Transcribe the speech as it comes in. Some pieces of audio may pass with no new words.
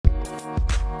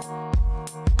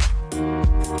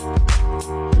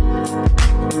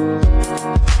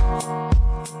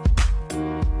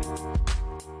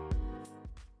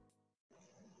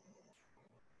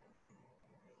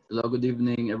Hello, good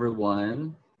evening,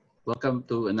 everyone. Welcome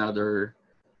to another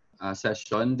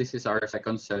session. This is our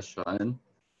second session.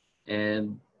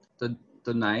 And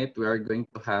tonight, we are going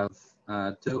to have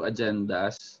two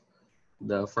agendas.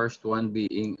 The first one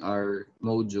being our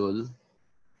module.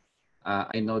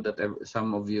 I know that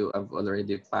some of you have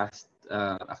already passed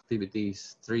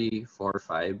activities 3, 4,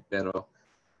 5, pero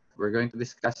we're going to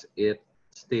discuss it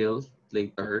still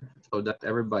later so that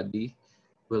everybody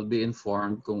will be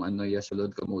informed kung ano yung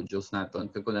sulod ka modules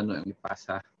natin, kung ano yung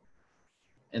ipasa.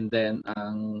 And then,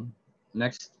 ang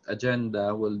next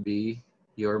agenda will be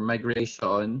your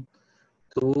migration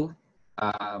to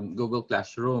Google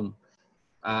Classroom.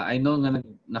 I know nga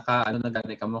naka-ano na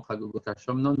gani ka mo ka Google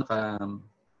Classroom, no?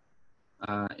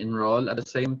 Naka-enroll at the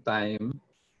same time,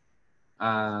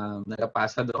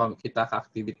 nagapasa do kita ka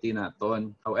activity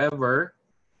naton. However,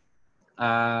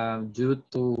 due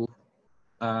to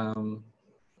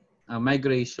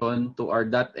migration to our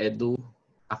 .edu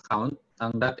account.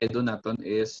 Ang .edu naton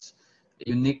is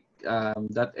unique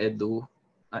 .edu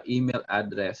email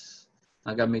address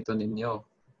na gamiton ninyo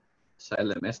sa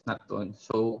LMS naton.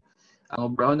 So,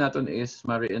 ang overall naton is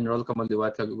ma-re-enroll ka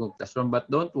maliwat ka Google Classroom.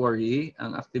 But don't worry,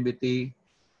 ang activity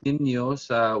ninyo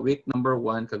sa week number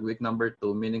 1 kag week number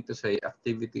 2, meaning to say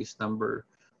activities number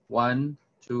 1,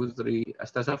 2, 3,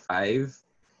 hasta sa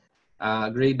 5,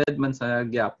 graded man sa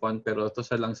gyapon pero to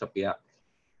sa lang sa piyak.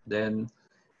 Then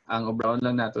ang overall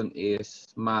lang naton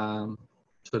is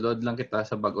sulod lang kita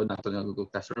sa bag-o naton nga Google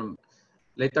Classroom.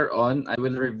 Later on, I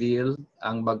will reveal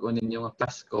ang bag-o ninyong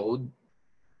class code.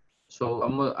 So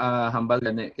amo hambal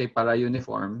gani kay para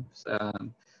uniform sa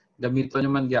gamiton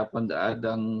nyo man gyapon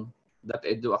ang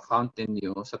 .edu account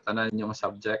ninyo sa tanan ninyong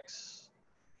subjects.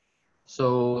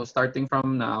 So, starting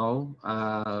from now,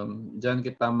 dyan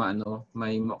kita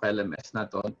may mo LMS na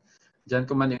to. Dyan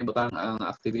ko man ibutang ang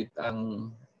activity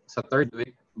sa third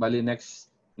week, bali next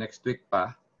week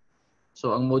pa.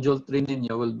 So, ang module 3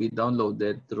 ninyo will be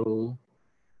downloaded through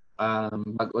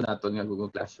bag-o nato nga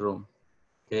Google Classroom.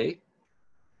 Okay?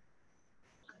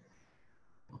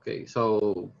 Okay,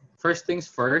 so first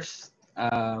things first,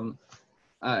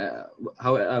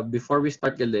 before we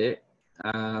start gali,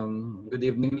 good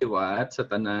evening liwat sa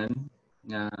tanan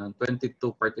nga 22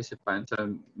 participants sa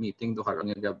meeting do karon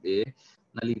nga gabi.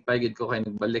 Nalipay gid ko kay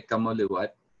nagbalik ka mo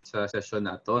liwat sa session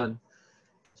naton.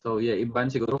 So yeah, iban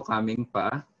siguro coming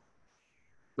pa.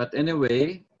 But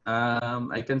anyway,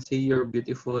 I can see your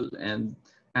beautiful and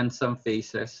handsome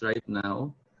faces right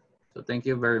now. So thank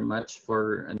you very much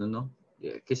for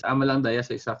kisama lang daya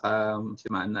sa isa ka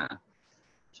semana.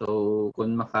 So,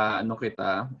 kung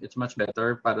kita, it's much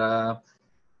better para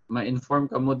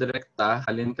ma-inform ka mo direkta,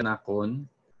 halin ka na kung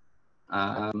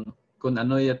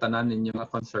ano yung tanan ninyo nga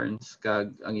concerns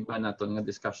kag ang iba naton nga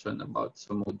discussion about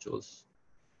sa modules.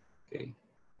 Okay.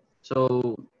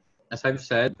 So, as I've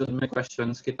said, kung may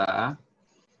questions kita,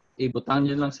 ibutang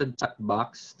nyo lang sa chat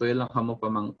box, tuyo lang kamo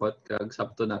pamangkot kag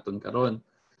sabto naton karon.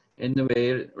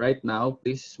 Anyway, right now,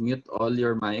 please mute all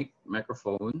your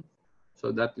microphone. So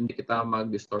that hindi kita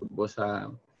mag-disturbo sa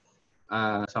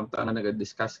samtang na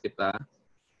nag-discuss kita.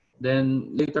 Then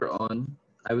later on,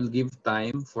 I will give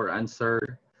time for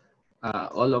answer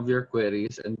all of your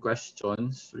queries and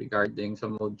questions regarding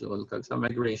sa module kag sa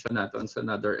migration naton sa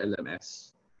another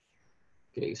LMS.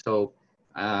 Okay, so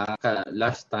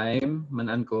last time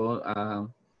manan ko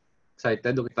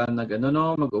excited kita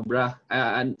mag-obra.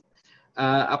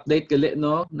 Update gali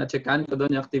no, na-checkan ko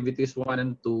doon yung activities 1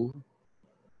 and 2.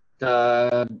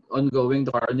 Ongoing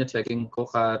do karon checking ko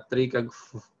ka 3 kag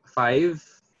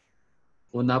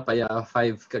 5 una pa ya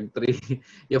 5 kag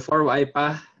 3 ya 4Y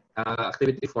pa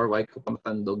activity 4Y ko pa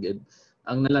matandog gid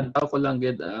ang nalantaw ko lang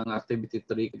gid ang activity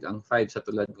 3 kag ang 5 sa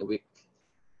tulad nga week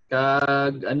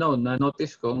kag na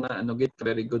notice ko nga gid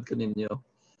very good kaninyo.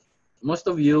 Most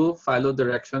of you follow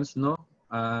directions no,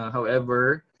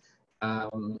 however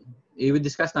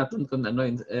i-discuss natin kung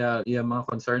yung mga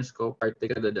concerns ko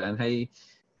particular dadaan. Hey,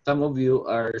 some of you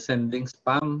are sending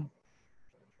spam,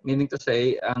 meaning to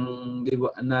say, ang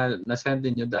na-send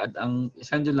niyo ang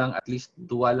send nyo lang at least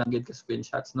 2 lang gid ka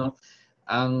screenshots, no?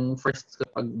 Ang first,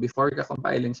 before ka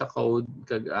compiling sa code,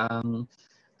 kag ang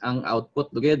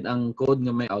output, dugid, ang code nga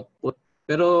may output.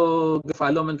 Pero,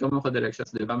 follow man ka mo ko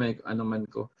directions, di ba? May man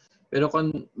ko. Pero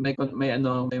kung may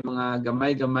mga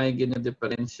gamay-gamay gina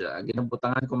diferensya,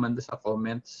 ginabutangan ko man sa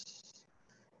comments.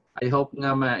 I hope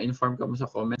nga ma-inform ka mo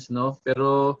sa comments, no?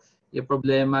 Pero yung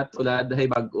problema tulad hay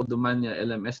bag-o duman ya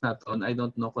LMS naton, I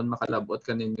don't know kung makalabot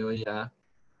ka ninyo ya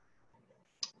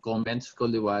comments ko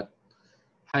liwat.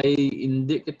 Hay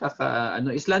hindi kita ka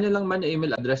isla nyo lang man yung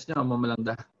email address nyo, amo lang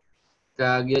da.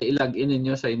 Kag i-log in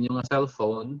ninyo sa inyong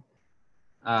cellphone.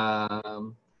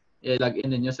 i-log in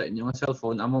ninyo sa inyong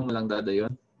cellphone, amo mo lang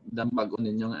dadayon dan bag-on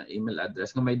ninyong email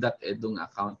address nga may .edu nga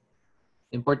account.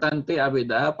 Importante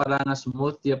abida para nga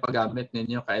smooth yung paggamit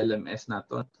ninyo ka LMS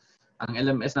naton. Ang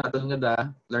LMS naton nga da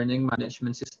Learning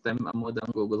Management System amo dang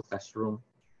Google Classroom.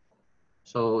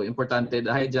 So importante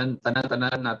dahil diyan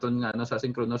tanan-tanan naton nga ano sa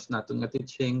synchronous naton nga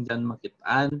teaching diyan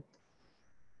makitaan.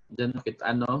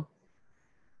 No.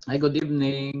 Ay, good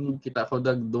evening. Kita ko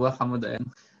duwa ka mo dayon.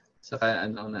 Saka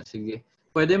ano na sige.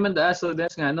 Pwede man da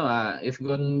students nga ano if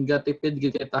gun gatipid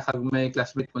gid kita kag may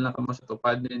classmate mo lang kamo sa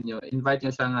tupad ninyo, invite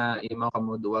nyo siya nga imaw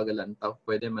kamo duwa galantaw.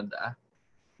 Pwede man da.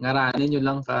 Ngaranin nyo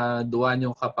lang ka duwa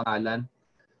nyo ka pangalan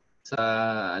sa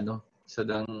ano sa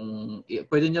dang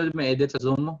pwede nyo ma-edit sa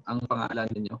Zoom mo ang pangalan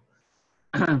ninyo.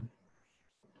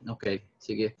 Okay,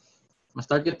 sige.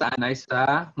 Ma-start kita anay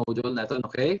sa module naton,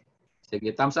 okay?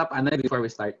 Sige, thumbs up anay before we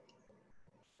start.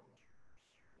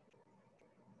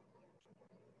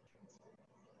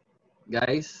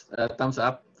 Guys, thumbs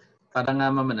up para nga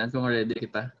mamanan kung ready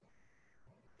kita.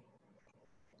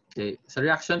 Okay, sa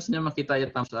reactions niyo makita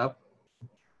yung thumbs up.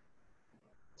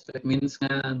 So it means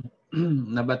nga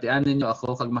nabatian ninyo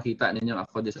ako kag makita ninyo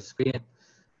ako di sa screen.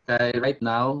 Kay right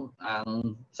now,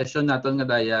 ang session naton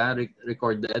nga daya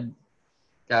recorded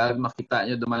kag makita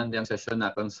niyo duman ang session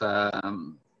naton sa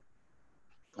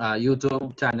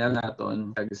YouTube channel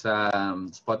naton kag sa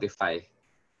Spotify.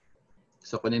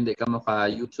 So kung hindi ka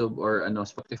maka-YouTube or ano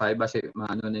Spotify base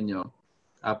maano ninyo,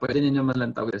 pwede ninyo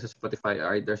malantawag sa Spotify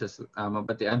or either sa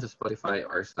mabatian sa Spotify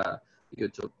or sa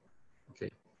YouTube. Okay.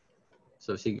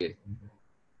 So sige.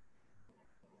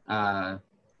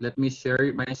 Let me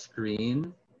share my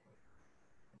screen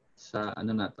sa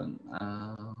ano naton.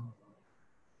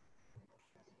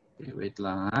 Okay, wait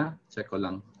lang ha. Check ko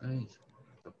lang. Ay,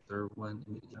 chapter 1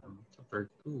 chapter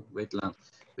 2. Wait lang.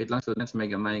 Wait lang students, may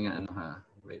gamay nga ano ha.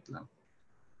 Wait lang.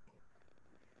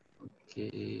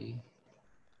 Okay.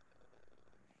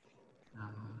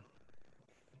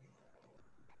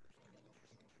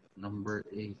 Number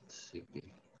 8. Sige.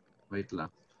 Wait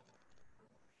lang.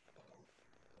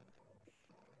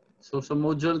 So sa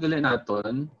module gali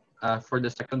naton for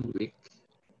the second week,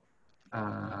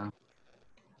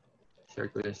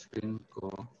 share ko yung screen ko.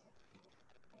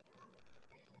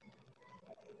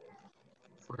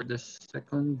 For the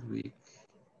second week,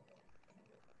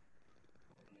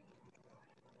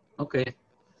 okay.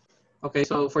 Okay,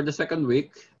 so for the second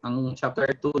week, ang chapter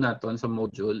 2 naton sa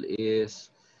module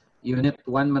is Unit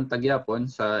 1 man tagyapon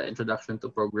sa Introduction to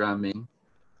Programming.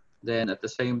 Then at the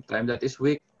same time, that is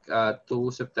week 2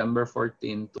 September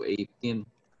 14 to 18,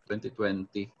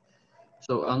 2020.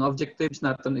 So ang objectives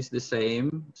naton is the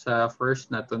same sa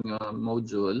first naton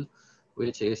module,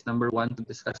 which is number 1 to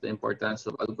discuss the importance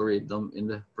of algorithm in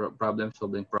the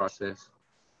problem-solving process.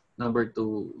 Number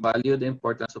 2, value the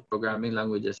importance of programming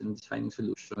languages in designing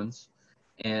solutions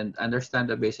and understand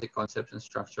the basic concepts and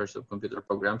structures of computer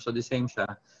programs. So the same siya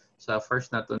sa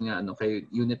first naton nga ano kay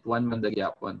unit 1 man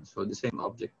dagyapon. So the same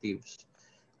objectives.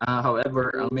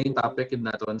 However, ang main topic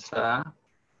naton sa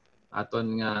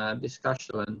aton nga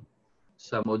discussion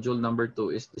sa module number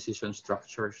 2 is decision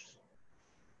structures.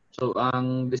 So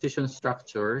ang decision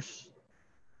structures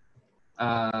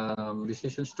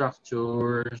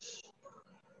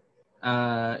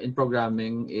in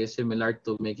programming is similar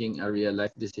to making a real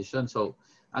life decision. So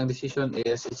ang decision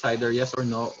is it's either yes or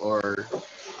no or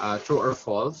true or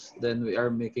false. Then we are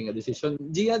making a decision.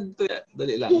 Gian to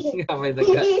dali lang.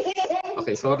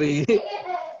 Okay, sorry.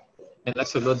 And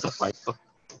nagsulod sa kwarto.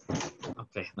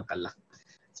 Okay, nakala.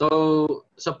 So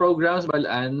sa programs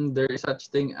balaan, there is such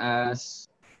thing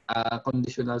as a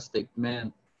conditional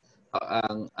statement.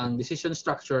 Ang decision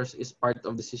structures is part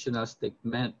of decisional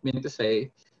statement, meaning to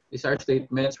say these are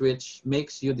statements which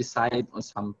makes you decide on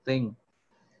something.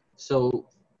 So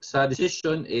sa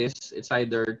decision is it's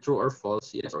either true or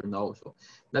false, yes or no. So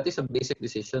that is a basic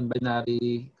decision,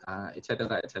 binary,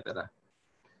 etc. etc.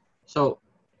 So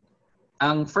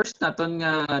ang first naton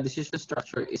nga decision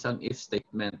structure is an if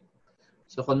statement.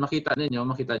 So kung makita niyo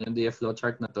the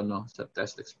flowchart na to no sa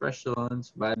test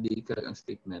expressions, body, kag ang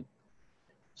statement.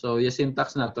 So yung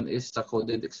syntax naton is sa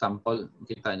coded example.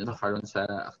 Makita niyo karon sa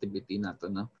activity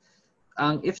naton no.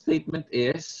 Ang if statement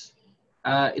is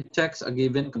it checks a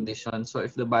given condition. So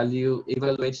if the value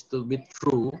evaluates to be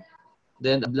true,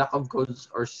 then a block of codes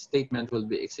or statement will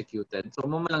be executed. So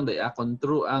mo lang daya kung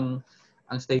true ang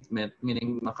statement,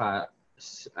 meaning maka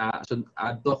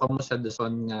adto ka mo sa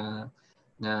dason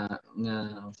nga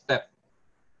step.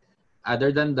 Other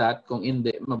than that, kung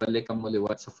hindi, mabalik ka mo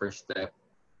liwat sa first step.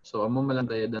 So amo man lang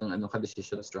daya ang ano ka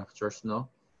decision structures no.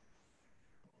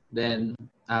 Then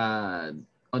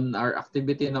on our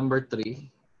activity number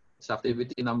 3, Sa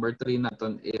activity number 3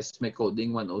 naton is may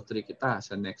coding 103 kita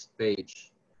sa next page.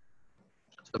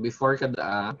 So before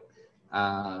kada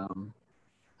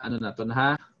ano naton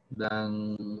ha, ng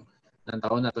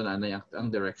taon naton anay ang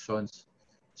directions.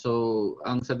 So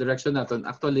ang sa direction naton,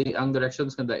 actually ang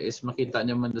directions kada is makita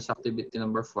nyo man sa activity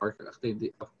number 4 kag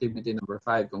activity number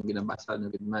 5 kung ginabasa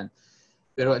nyo gid man.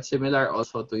 Pero it's similar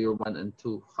also to your 1 and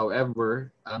 2.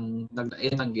 However, ang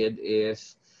naglain ang gid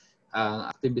is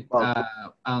activity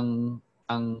ang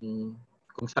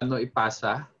kung saan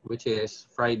ipasa, which is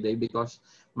Friday, because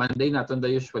Monday naton da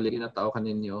usually ginatao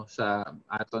kaninyo sa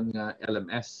aton nga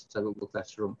LMS sa Google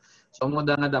Classroom. So mo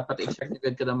da nga dapat i-check nyo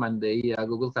kada Monday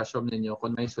Google Classroom ninyo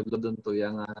kung may sulod dun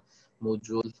tuya nga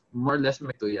module. More or less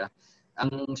may tuya.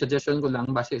 Ang suggestion ko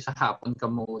lang base sa hapon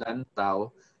kamo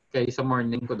lantaw kay sa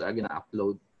morning ko da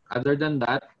gina-upload. Other than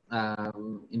that,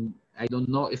 I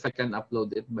don't know if I can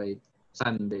upload it by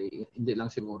Sunday, hindi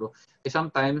lang siguro.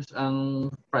 Sometimes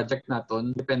ang project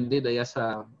naton depende daya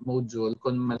sa module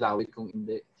kung malawig kung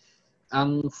hindi.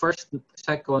 Ang first,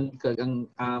 second kag ang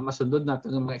masundod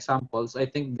naton ng mga examples, I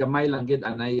think gamay lang gid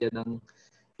anay yan ang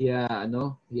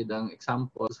ang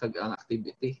examples kag ang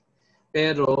activity.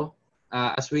 Pero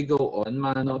as we go on,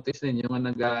 ma-notice ninyo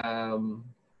nga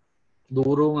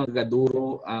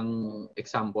duro ang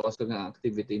examples ng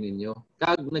activity ninyo.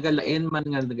 Kag nagalain man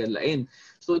nga nagalain.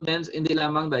 Students, hindi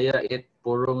lamang daya it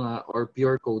puro nga or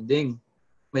pure coding.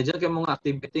 Medyo kay mga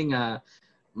activity nga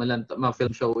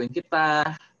ma-film showing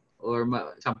kita or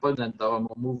example nantaw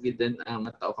mo movie din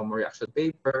mataw ka mo reaction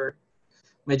paper.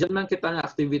 Medyo man kita nga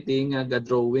activity nga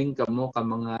ga-drawing kamo ka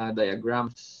mga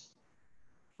diagrams.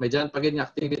 Medyo pagid nga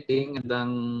activity nga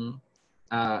dang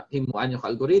himuan yung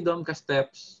algorithm ka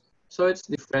steps. So it's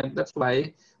different. That's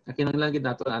why kinahanglan gid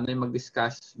nato anay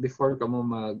mag-discuss before kamo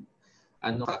mag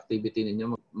activity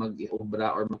ninyo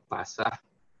mag-obra or magpasa.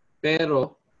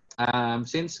 Pero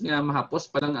since nga mahapos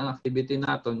pa lang ang activity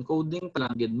naton, coding pa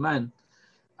lang gid man.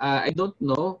 I don't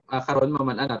know karon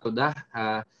maman-an nato da.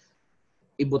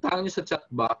 Ibutang niyo sa chat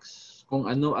box kung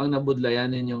ano ang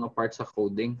nabudlayan ninyo nga part sa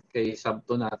coding kay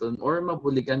sabto naton or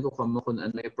mabuligan ko kamo kung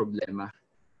ano ay problema.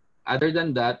 Other than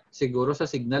that, siguro sa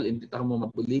signal hindi ta mo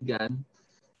mabuligan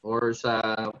or sa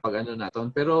pag-ano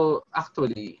naton. Pero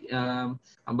actually,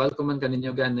 ambal ko man kaninyo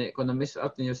gani, kung na-miss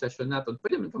out ninyo session naton,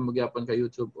 pwede man magyapon ka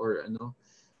YouTube or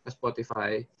ka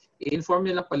Spotify. I-inform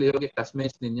niyo lang palihog yung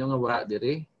classmates ninyo nga wala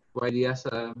diri. Pwede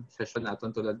sa session naton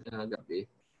tulad nga gabi.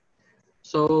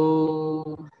 So,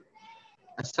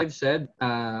 as I've said,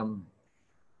 ang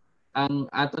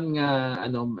aton nga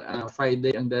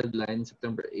Friday ang deadline,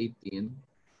 September 18.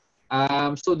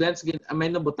 Students, may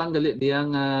nabutang gali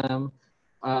diyang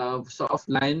sa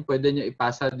offline, pwede nyo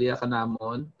ipasa diya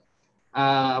kanamon.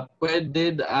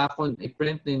 Pwede akon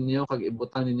i-print ninyo kag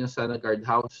ibutang ninyo sa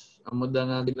guardhouse. Amo da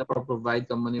nga gina-provide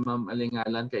kamo ni Ma'am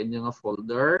Alingalan kay inyo nga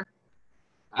folder.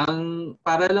 Ang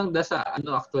para lang da sa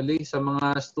actually sa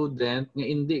mga student nga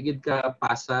hindi gid ka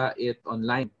pasa it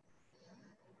online.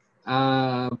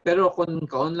 Pero kung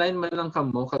ka-online man lang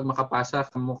kamo, kag makapasa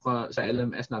kamo sa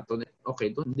LMS nato,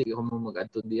 okay to, hindi ko mo mag-add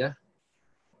to diya.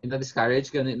 Ina-discourage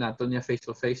ganit nato niya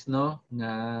face-to-face no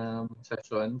nga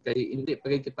session kay hindi pa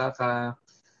kita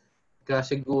ka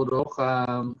siguro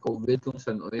ka COVID kung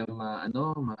saan yung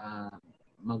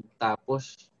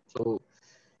magtapos. So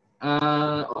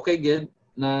okay gid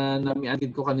na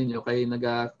namiagid ko kaninyo kay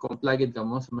naga-comply gid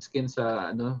kamo maskin sa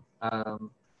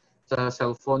sa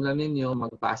cellphone lang ninyo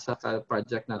magpasa ka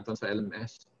project naton sa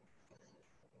LMS.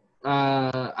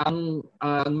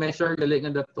 Ang measure gali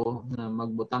nga dato na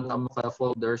magbutang kamo ka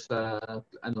folder sa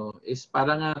is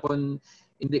para nga kung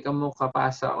hindi kamo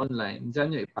kapasa online, diyan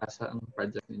nyo ipasa ang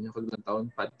project ninyo kag lang taon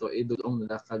padto idulong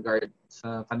nila ka guard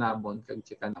sa kanamon kag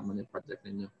chika namon yung project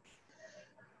ninyo.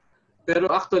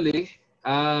 Pero actually,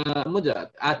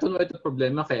 aton ito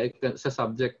problema kay sa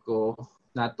subject ko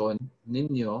naton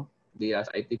ninyo diya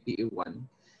sa ITPE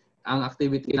 1, ang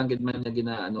activity lang gid man nga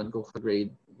ginaanon ko ka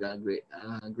grade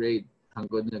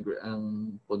hangod na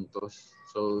ang puntos.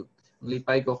 So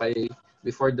lipay ko kay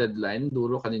before deadline,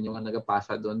 duro kaninyo nga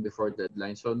nagapasa doon before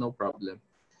deadline. So no problem.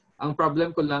 Ang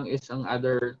problem ko lang is ang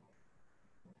other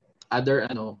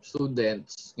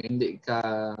students nga hindi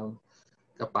ka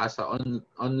kapasa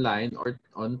online or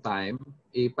on time,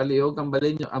 ipalihog ang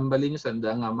balin nyo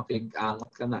sanda nga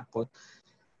makig-angot ka na ko.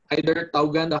 Either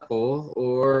tawagan ako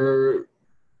or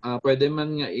pwede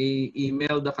man nga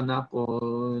i-email da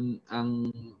kanakon ang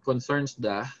concerns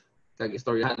da kag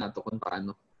istoryahan nato kung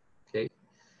paano. Okay?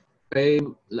 Kay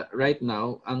right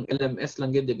now, ang LMS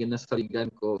lang gid ginasaligan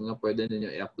ko nga pwede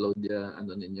ninyo i-upload ya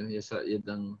ninyo sa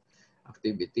idang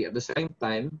activity. At the same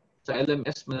time, sa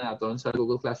LMS man naton sa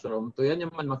Google Classroom, to yan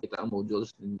yung man makita ang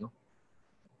modules ninyo.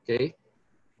 Okay?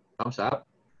 Thumbs up.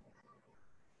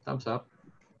 Thumbs up.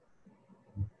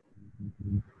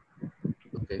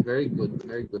 Okay, very good.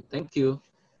 Very good. Thank you.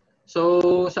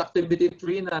 So, sa activity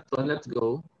 3 naton, let's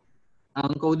go.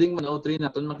 Ang coding 103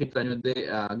 naton makita nyo de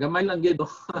gamay lang gid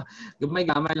gamay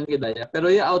lang gid aya,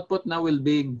 pero yung output na will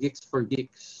be gigs for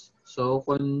gigs. So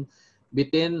kung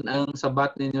bitin ang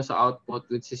sabat ninyo sa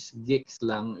output which is gigs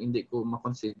lang, hindi ko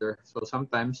ma-consider. So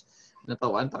sometimes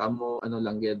natawan ta mo ano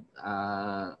lang gid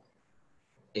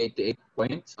 88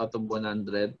 points out of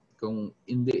 100 kung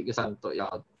hindi gasanto yung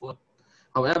output.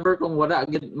 However, kung wala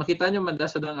gid makita nyo man da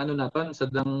sa dang ano naton sa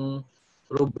dang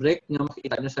rubric nga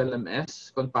makita nyo sa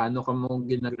LMS kung paano ka mo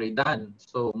ginagradean.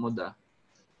 So, muda.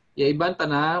 Yung ibang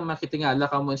na, makitingala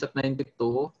ka mo sa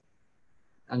 92,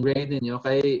 ang grade ninyo.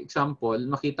 Kay example,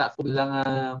 makita ko lang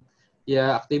yung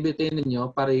activity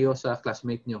ninyo pareho sa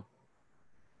classmate nyo.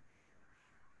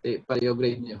 Pareho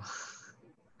grade nyo.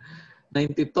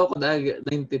 92, kung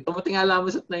 92, matingala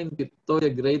mo sa 92,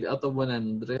 yung grade out of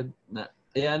 100 na.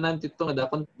 Kaya 92 nga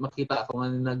dapat makita ako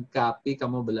nga nag-copy ka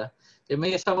mo bala. Kaya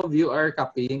may some of you are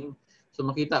copying. So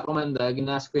makita ko man da,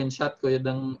 gina-screenshot ko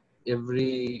yung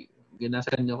every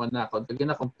ginasend nyo ka na. Kung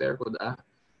gina-compare ko da,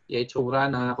 yung itsura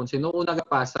na kung sino una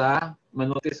nagapasa,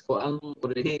 manotice ko ang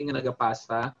urihi nga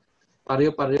nagapasa.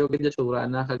 Pareho-pareho gid itsura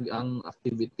na kag ang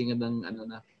activity nga ng ano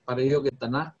na. Pareho gid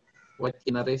na what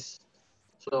kinaris.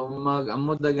 So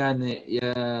mag-amod da gani,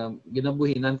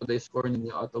 ginabuhinan ko da score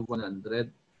ninyo out of 100.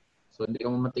 So hindi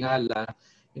ka mo matingala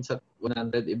in sa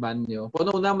 100 iban nyo. Kung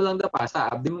una mo lang da pasa,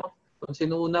 abdi mo. Kung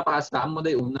sino una pasa, amo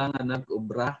day una nga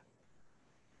nag-ubra.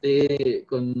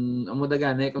 Kung amo da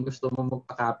gani, kung gusto mo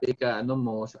magpa-copy ka ano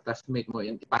mo sa classmate mo,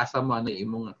 ipasa mo ano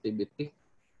imong activity.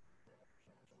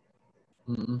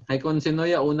 Ay kung sino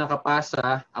ya una ka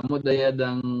pasa, amo daya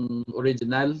dang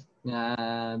original nga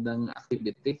dang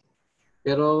activity.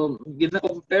 Pero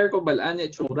gina-compare ko balaan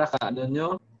niya itsura ka ano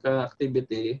nyo ka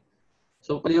activity.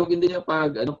 So palihog din yung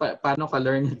pag ano paano ka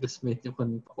learn yung classmate nyo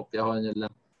kung pakopyahan nyo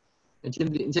lang.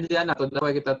 Intindihan nato daw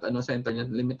kita ano sa internet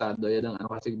limitado yan ang ano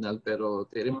ka signal pero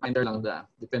reminder lang da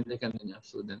depende kanina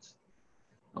students.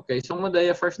 Okay, so mo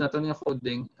daya first nato nga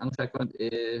coding, ang second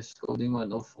is coding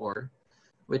 104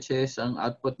 which is ang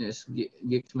output niya is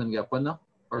gigs man gyapon no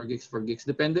or gigs for gigs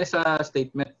depende sa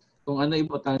statement kung ano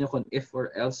ibotan nyo kung if or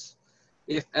else.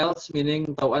 If else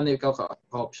meaning tawan na ikaw ka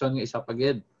option nga isa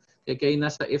pagid. Kaya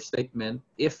nasa if statement,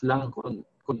 if lang kung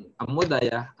amo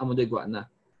daya, amo daywa na.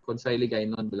 Kung sa iligay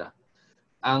non bala.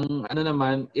 Ang ano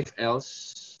naman, if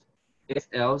else,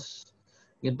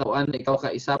 gintawan na ikaw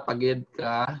ka isa pagid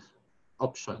ka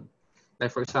option. Like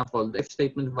for example, the if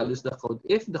statement values the code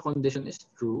if the condition is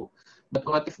true, but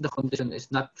what if the condition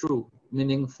is not true,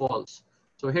 meaning false.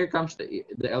 So here comes the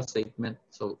else statement.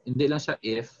 So hindi lang siya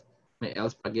if, may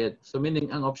else pagid. So meaning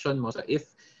ang option mo sa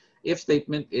if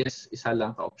statement is isa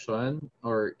lang ka option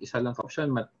or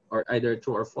or either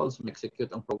true or false,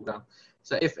 ma-execute ang program.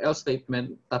 Sa if else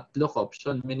statement, tatlo ka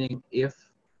option, meaning if,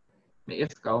 may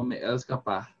if ka, may else ka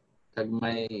pa, kag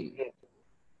may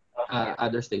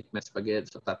other statements pagid,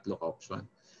 so tatlo ka option.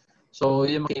 So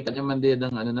yung makita nyo man din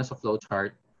ang ano na sa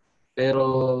flowchart.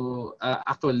 Pero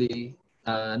actually,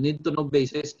 need to know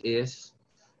basis is,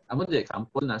 amo di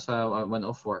example na sa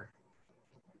 104.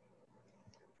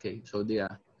 Okay, so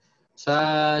diya.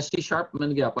 Sa C#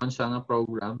 man gyapon siya nga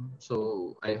program.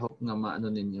 So I hope nga maano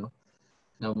ninyo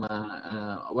na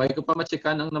why ko pa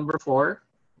ma-checkan ang number 4,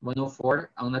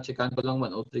 104, ang na-checkan ko lang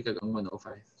 103 kag ang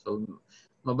 105. So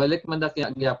mabalik man da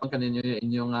gyapon kaninyo yung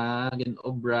inyong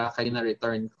ginobra kay na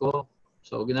return ko.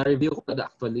 So gina-review ko kada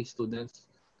actually students.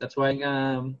 That's why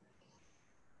nga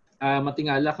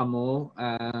matingala kamo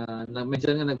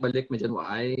medyo nga nagbalik medyo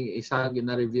ay isa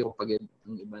gina-review ko pagid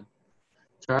ang iban.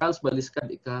 Charles, baliskad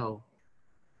ikaw.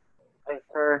 Ay,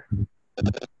 sir.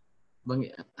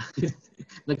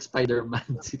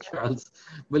 Nag-Spider-Man si Charles.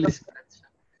 Baliskad siya.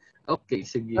 Okay,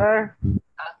 sige. Sir.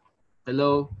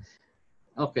 Hello.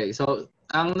 Okay, so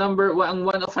ang ang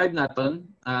 105 naton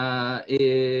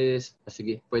is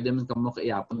sige, pwede man kamo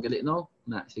kaiyapon gali no?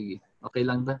 Na sige. Okay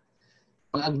lang ba?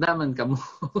 Pang-agdaman kamo.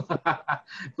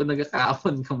 Kung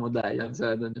nagakaon kamo dayon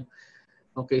sa ano.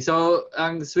 Okay, so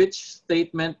ang switch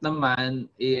statement naman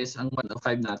is ang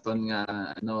 105 naton nga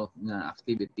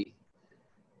activity.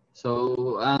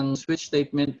 So ang switch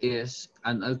statement is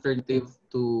an alternative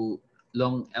to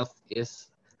long else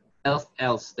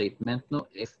statement no.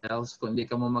 If else kung di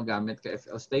ka mo magamit ka if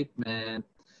else statement,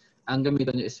 ang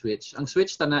gamiton niyo is switch. Ang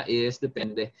switch tana is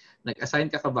depende.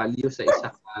 Nag-assign ka value sa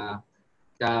isa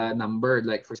ka number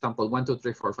like for example 1 2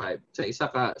 3 4 5. Sa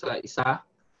isa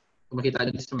Kung makita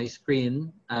nyo sa may screen,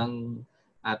 ang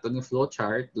ato ng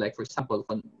flowchart, like for example,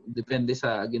 kung depende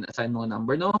sa gina-assign mo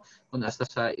number, no? Kung hasta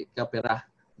sa kapera,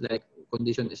 like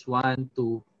condition is 1,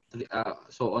 2, 3,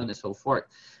 so on and so forth.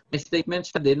 May statement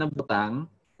siya din na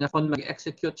butang na kung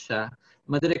mag-execute siya,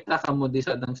 madirekta ka mo di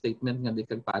sa ng statement nga di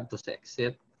kagpaad to sa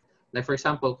exit. Like for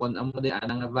example, kung ang mo di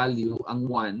anang value ang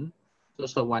 1, so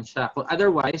sa 1 siya. Kung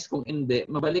otherwise, kung hindi,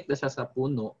 mabalik na siya sa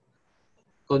puno.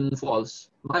 Kung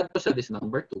false, makadto siya this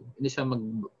number 2. Hindi siya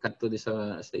mag-cut to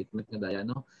sa statement nga daya,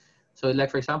 no? So like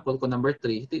for example, kung number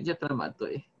 3, di dyan na mato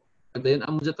eh. Pag dayon,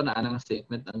 amo dyan na anang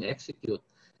statement ang execute.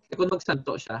 Kaya kung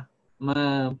magsanto siya,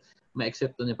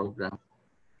 ma-exit to niya program.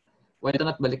 Why ito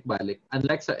not balik-balik?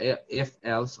 Unlike sa if,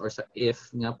 else, or sa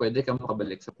if nga, pwede ka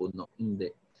makabalik sa puno.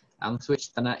 Hindi. Ang switch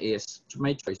na is,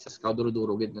 may choices.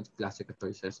 Kauduro-duro, gid ng classic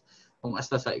choices. Kung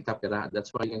hasta sa ikapira,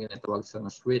 that's why yung ginatawag sa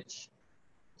switch.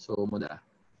 So, muda.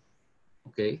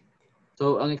 Okay?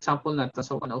 So, ang example natin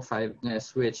sa 105 nga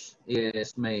switch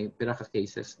is may pira ka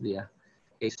cases diya.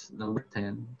 Case number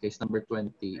 10, case number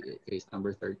 20, case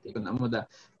number 30. Kung amo da,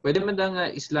 pwede man da nga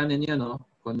islanin niyo, no?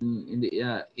 Kung hindi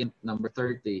int number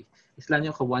 30, islan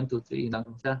niyo ka 1, 2, 3 lang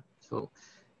siya. So,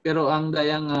 pero ang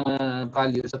dayang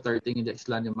value sa 30 hindi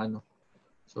islan niyo man, no?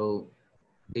 So,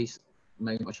 case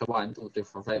may siya 1, 2, 3,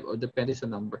 4, 5 o depende sa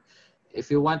number. If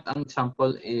you want, ang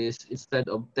example is instead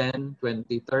of 10,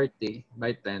 20, 30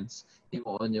 by tens,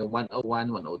 imo nyo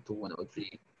 101, 102,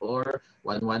 103 or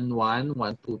 111,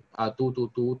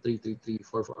 222, 333,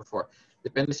 444.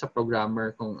 Depende sa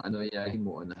programmer kung ano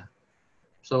himo na.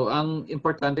 So ang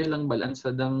importante lang balance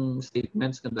sa dang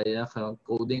statements kadaya ka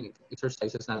coding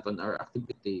exercises naton or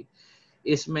activity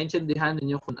is mention dihan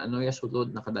ninyo kung ano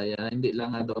sulod na kadaya, hindi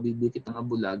lang daw didikit nga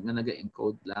bulag na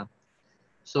naga-encode lang.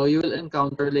 So you will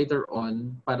encounter later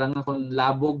on parang kung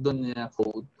labog doon niya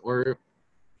code or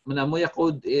manamoya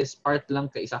code is part lang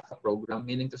ka isa ka program,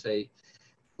 meaning to say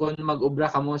kung mag-ubra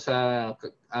ka mo sa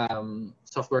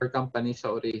software company sa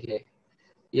orihe,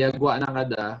 iyagwa na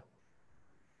kada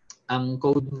ang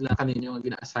code lang kaninyo nga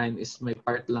gina-assign is may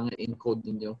part lang in code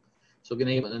ninyo. So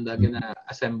ginahimo nanda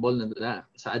gina-assemble nanda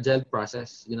sa agile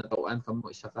process, ginatawaan ka mo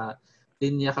isa ka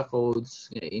linya ka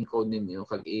codes nga encode ninyo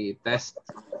kag i-test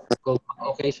kung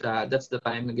okay siya, that's the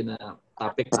time na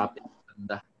gina-topic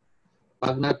nanda.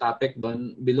 Pag na-topic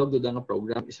doon, bilog doon ang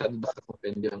program, isa doon ka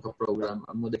compendium ang program,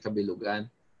 amo de kabilugan.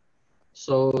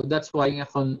 So that's why nga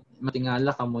kung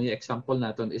matingala ka mo, yung example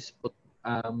naton is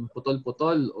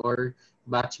putol-putol or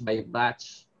batch by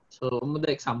batch. So mo the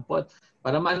example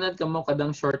para maanad ka mo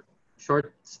kadang short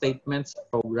statements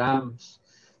programs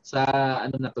sa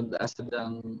ano naton sa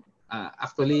dang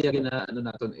actually yung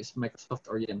naton is Microsoft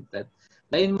oriented.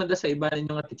 Lain man da sa iba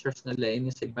ninyo nga teachers nga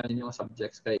lain sa iba ninyo nga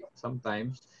subjects kay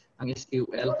sometimes ang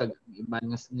SQL kag iba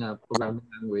nga programming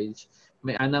language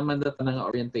may ana man da nga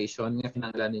orientation nga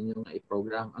kinahanglan ninyo nga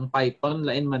i-program. Ang Python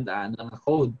lain man da nga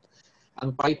code.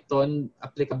 Ang Python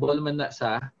applicable man na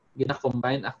sa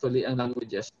gina-combine actually ang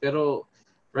languages pero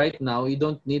right now you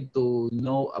don't need to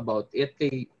know about it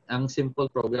kay ang simple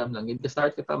program lang.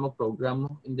 Start kita mag-program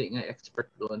mo, hindi nga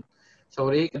expert doon. So,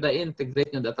 kada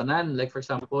integrate yung datanan. Like for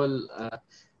example,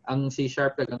 ang C#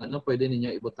 kag ano, pwede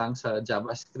ninyo ibutang sa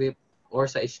JavaScript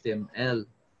or sa HTML.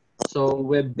 So,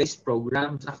 web-based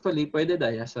programs. Actually, pwede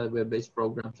daya sa web-based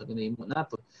programs sa ginahimo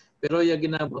nato. Pero yung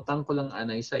ginabutang ko lang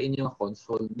anay sa inyong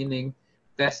console. Meaning,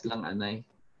 test lang anay.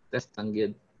 Test lang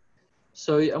gid.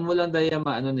 So, amo lang daya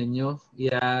maano ninyo.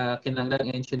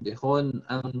 Kinanglan nga insyendihon.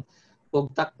 Ang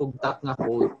pugtak-pugtak nga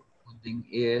coding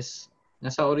is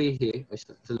nasa orihe,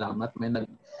 salamat,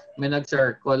 may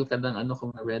nag-circle kadang ano kung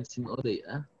red sim ori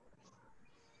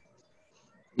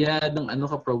dang ano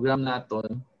ka program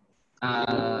naton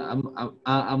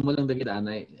amo lang dagit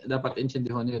anay dapat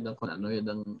insyendihon yun kung ano yun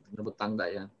ang nabutang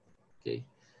dayan. Okay,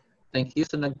 thank you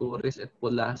sa nag-chorus at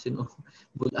pula sino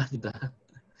bula da.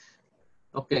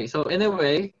 Okay, so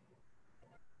anyway,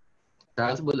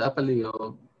 Charles bula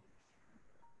paliyog.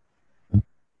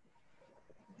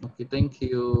 Okay, thank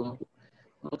you.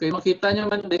 Okay, makita nyo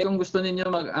man kung gusto ninyo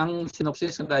ang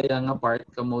synopsis ng daya nga part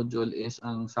ka module is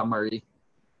ang summary.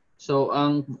 So,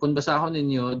 kung basahon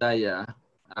ninyo daya,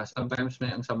 sometimes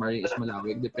may ang summary is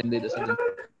malawig, depende sa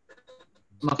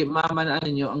makimamanaan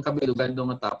ninyo ang kabilugan do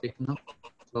nga topic, no?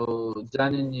 So,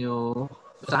 dyan ninyo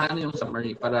basahan yung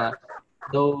summary para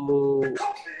do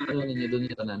ano ninyo doon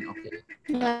yung tanan. Okay.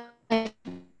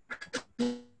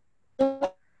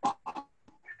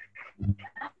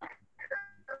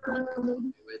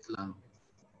 Wait lang.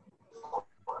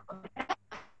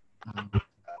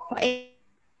 Okay.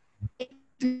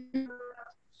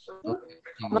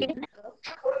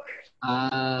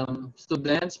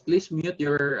 Students, please mute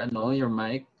your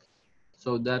mic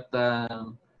So that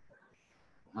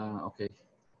okay.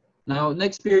 Now,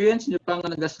 na-experience nyo pang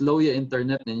nag-slow yung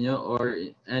internet ninyo or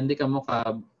hindi ka mo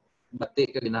bati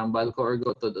ka ginambal ko or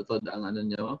go to ang ano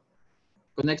nyo.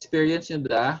 Kung na-experience nyo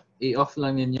i-off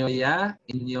lang ninyo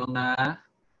inyong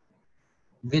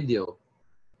video.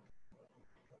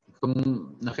 Kung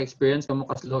naka-experience ka mo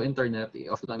ka-slow internet,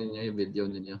 i-off lang ninyo yung video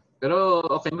ninyo. Pero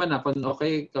okay man kung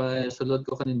okay, sulod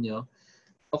ko kaninyo,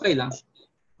 okay lang.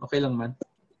 Okay lang man.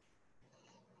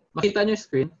 Makita nyo yung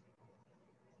screen?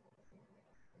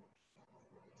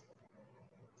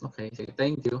 Okay, sige,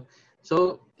 thank you.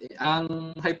 So,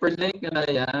 ang hyperlink na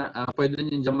pwede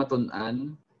nyo dyan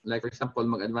matunan. Like for example,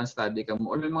 mag-advanced study ka mo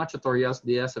or may mga tutorials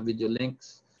diya sa video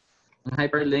links. Ang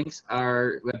hyperlinks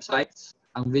are websites.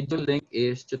 Ang video link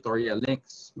is tutorial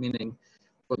links. Meaning,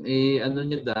 kung ano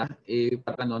nyo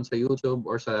ipatanon sa YouTube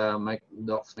or sa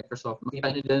Microsoft,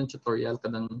 makita nyo dyan tutorial ka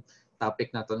ng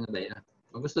topic natin nga daya.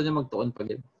 Kung gusto nyo magtuon pa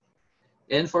rin.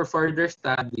 And for further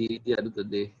study,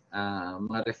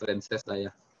 mga references daya.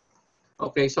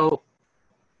 Okay, so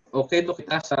okay do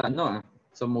kita sa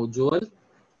sa module.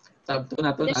 Tab 2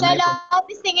 naton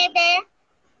office tingi be.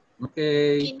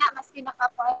 Okay. Mas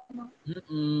kinaka ano.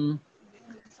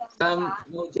 Sa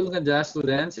module nga dyan,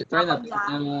 students, try natin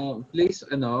please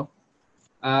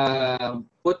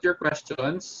put your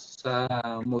questions sa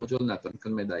module naton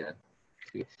kung may dayan.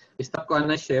 Okay. Stop ko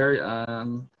na share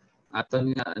ang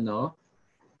aton nga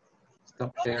stop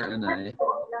share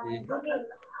Okay.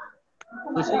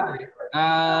 So, sige.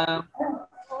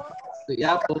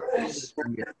 Po.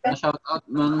 Shout out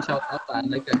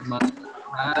like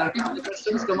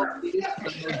questions ka mo please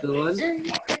sa doon.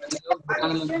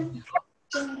 Bukang lang niyo.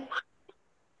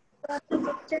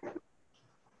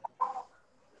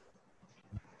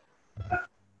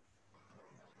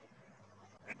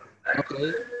 Okay.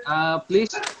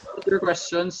 Please put your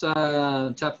questions sa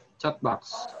chat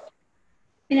box.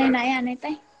 Pinanayan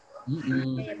tay.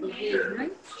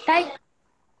 Tay.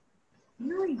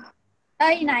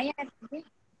 Tay, inayan.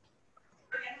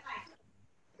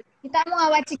 Kita mo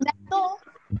nga watching na to.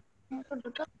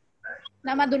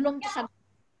 Na madulong to sa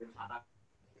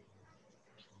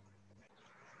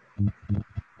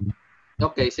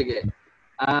Okay, sige.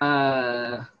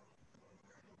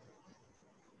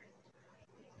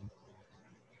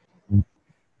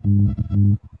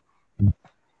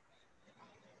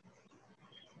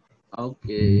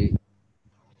 Okay.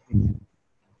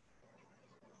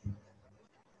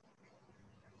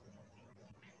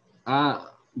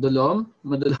 Madulom.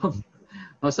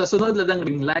 Sa sunod lang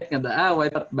ring light nga why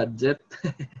not budget.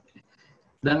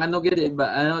 Dang gid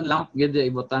iba lamp gid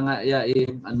ibutang nga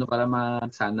para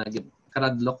magsana gid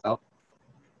karadlock out.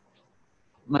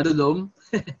 Madulom.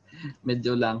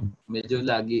 Medyo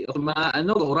lagi. O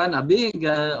uran abig,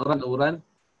 uran.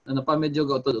 Pa medyo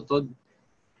gautod-utod.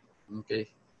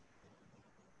 Okay.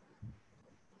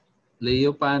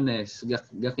 Leo Panes,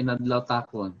 gakinadlaw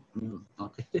takon.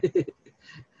 Okay.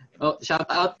 Shout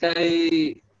out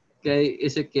kay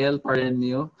Ezekiel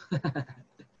Parenio.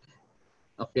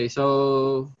 Okay, so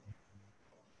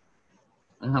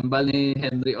ang hambal ni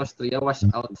Henry Austria, wash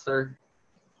out, sir.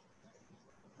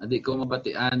 Hindi ko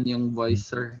mabatian yung voice,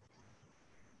 sir.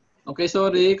 Okay,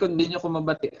 sorry kung hindi nyo ko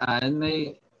mabatian.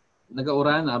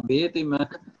 Nag-auran, abit.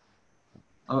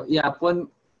 Yapon.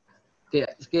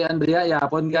 Kay Andrea,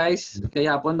 yapon, guys. Kay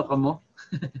yapon do ka mo.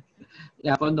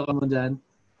 Yapon do ka mo dyan.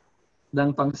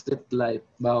 Dang pang street light.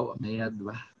 Baw, mayad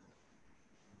ba?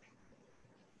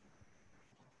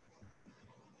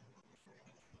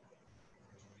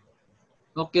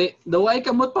 Okay, daway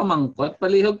kamot pamangkot,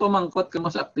 palihog pamangkot kamo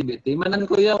sa activity. Manan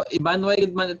kuya, iban way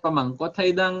man pamangkot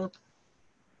haydang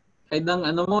dang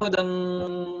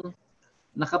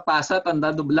nakapasa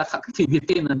tanda dubla ka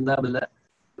activity nanda bala.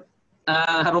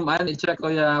 Haruman i-check ko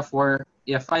for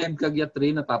 5 kag 3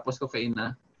 natapos ko kay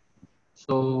ina.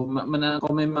 So manan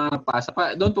ko may mapasa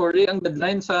pa. Don't worry, ang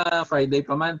deadline sa Friday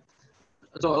pa man.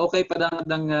 So okay pa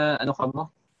dang ka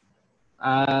mo.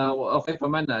 Okay pa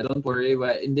man don't worry,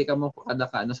 hindi ka mo kada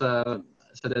ka sa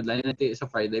deadline natin sa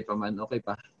Friday pa man, okay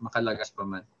pa, makalagas pa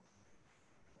man.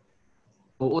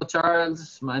 Oo,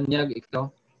 Charles, maanyag ikaw.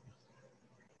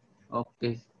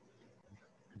 Okay.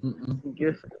 Thank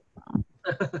you.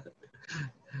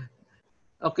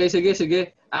 Okay,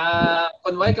 sige.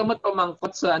 Kung way ka mo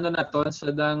pamangkot sa naton sa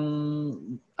dang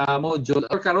module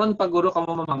or karon paguro ka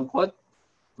mo mamangkot,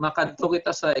 makadto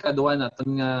kita sa ikaduha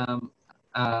naton nga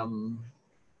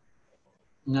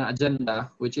agenda,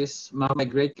 which is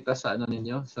ma-migrate kita sa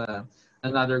ninyo sa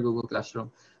another Google Classroom.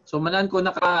 So manan ko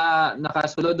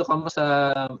nakasulod ka mo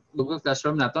sa Google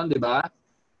Classroom naton, di ba?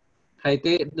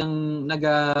 Haiti nang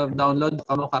naga-download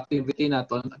ka mo ka activity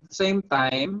naton. At the same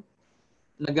time,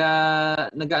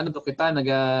 naga-ano to kita,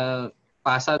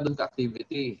 naga-pasa doon ka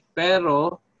activity.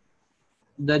 Pero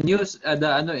the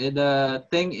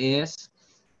thing is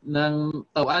nang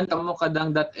tawaan ka mo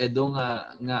kadang .edu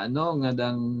nga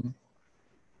dang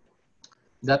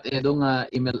 .edu nga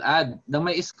email ad. Dang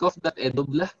may ISCOF.edu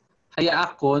bla. Haya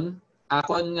akon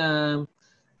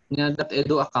nga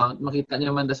 .edu account, makita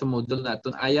niya man da sa module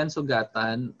naton ayan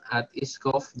sugatan at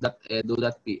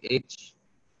iscof.edu.ph.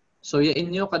 So ya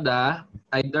inyo kada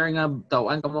either nga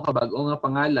tawaan kamo kabag-o nga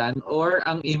pangalan or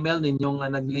ang email ninyo nga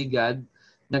nagligad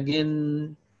nagin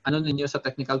ano ninyo sa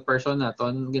technical person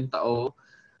naton gintao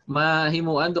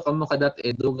mahimuan do kamo ka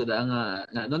 .edu kada nga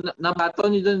ano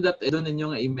nabaton niyo don .edu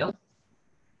ninyo nga email.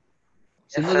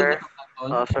 Yes, Sino sir. din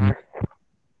nabaton? Sir.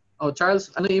 Oh, Charles,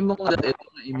 ano imo nga .edu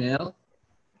nga email?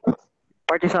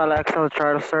 Partisala Excel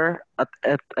Charles, sir, at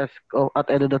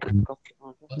edu.com.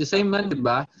 The same man, di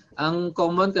ba? Ang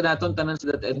common kanaton tanan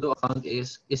sa .edu account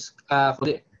is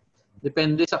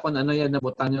depende sa kung ano yan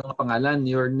nabutang yung pangalan,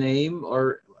 your name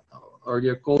or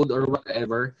your code or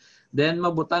whatever. Then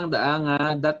mabutang daa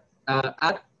nga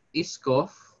at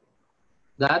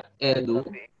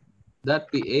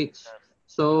iscof.edu.ph.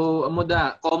 So amo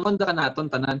da common da kanaton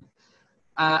tanan.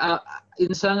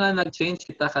 Insa nga nag-change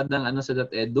kita kadang ano sa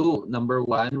 .edu. Number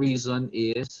one reason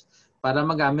is para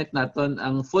magamit naton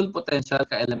ang full potential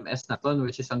ka LMS naton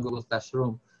which is ang Google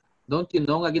Classroom. Don't you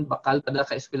know nga ginbakal pada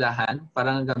ka eskwelahan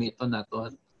para nga gamiton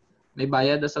naton. May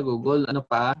bayad sa Google ano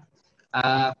pa.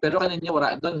 Pero kaninyo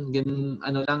wala doon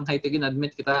ano lang Haiti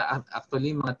gin-admit kita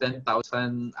actually mga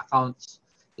 10,000 accounts.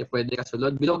 Ya pwede ka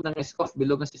sulod bilog ng ISCOF,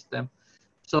 bilog ng system.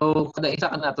 So kada isa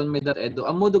ka naton may .edu.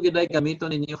 Amo do giday gamiton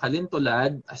ninyo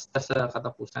halintulad hasta sa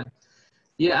katapusan.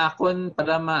 Akon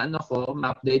para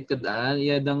ma-update ka daan,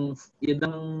 yadang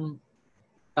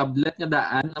tablet nga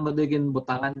daan amo digin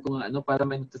butangan ko nga ano para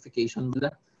may notification bala.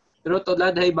 Pero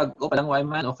tulad hay bag-o pa lang why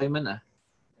man okay man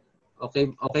Okay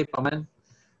pa man.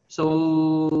 So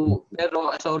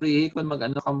pero sorry kung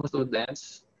mag-ano ka mo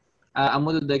students,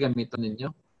 amo do gamiton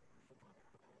ninyo.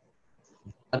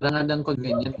 Para nga dang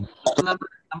convenient.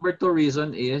 Number two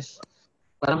reason is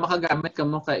para makagamit ka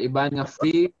mo kay iba nga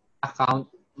free account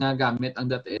nga gamit ang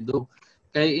 .edu.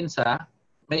 Kay insa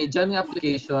may dyan nga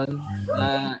application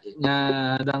nga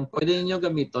dang pwede niyo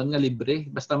gamiton nga libre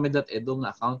basta may .edu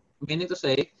nga account. Meaning to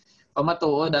say,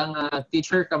 pamatuod ang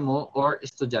teacher ka mo or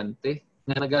estudyante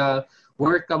nga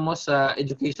naga-work ka mo sa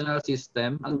educational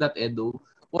system ang .edu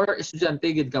or estudyante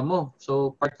gid ka mo.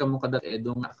 So part ka mo ka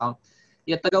 .edu nga account.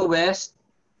 Taga West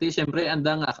siyempre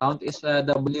andang account is at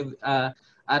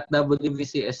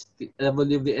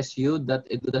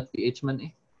wvsu.edu.ph man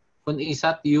eh. Kung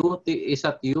isat.u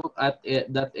at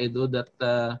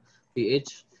 .edu.ph.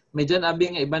 May dyan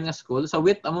abi nga iban nga school. Sa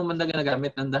WIT, amo man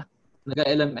nagamit nanda.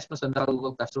 Naga-LMS mo sa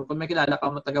Google Classroom. Kung may kilala ka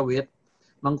mo taga WIT,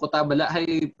 mangkuta bala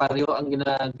hay pareho ang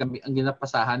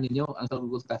ginapasahan ninyo ang sa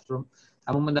Google Classroom.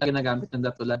 Amo man ginagamit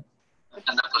nanda tulad.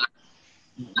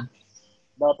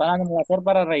 Tanan mo sir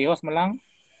para rayos mo lang.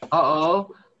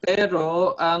 Oo,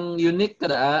 pero ang unique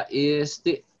kada is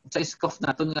sa ISCOF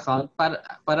naton nga account para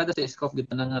sa ISCOF gid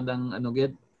na nga dang ano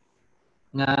gid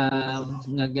nga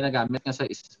ginagamit nga sa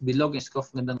bilog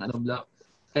ISCOF nga dang ano bla.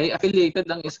 Kay affiliated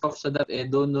ang ISCOF sa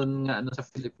 .edu nun nga ano sa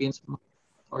Philippines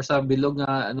or sa bilog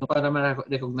nga ano para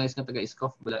ma-recognize nga taga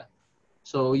ISCOF bla.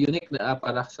 So unique na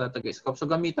para sa taga ISCOF. So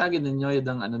gamita gid ninyo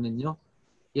yung ano ninyo.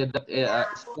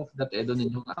 ISCOF.edu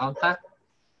ninyong account ha.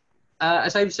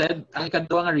 As I've said, ang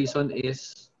ikaduha nga reason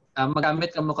is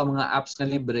magamit ka mo ka mga apps na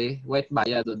libre, white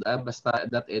bayad basta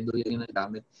 .edu yung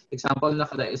ginagamit. Example na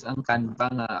kada is ang Canva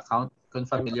nga account. Kung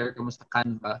familiar ka mo sa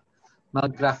Canva,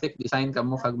 mag-graphic design ka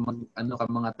mo kag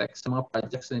mga text sa mga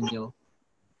projects ninyo.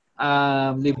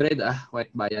 Libre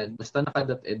white bayad basta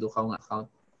naka .edu ka nga account.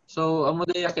 So amo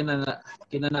daya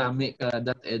kinanami ka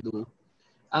 .edu.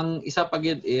 Ang isa pa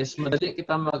gid is madali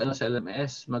kita sa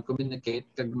LMS, mag-communicate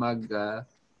kag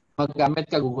maggamit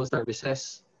ka Google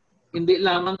services. Hindi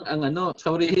lamang ang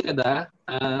sorry kada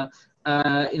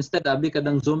instead abi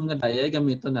kadang Zoom nga daya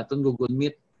gamiton naton Google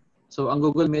Meet. So ang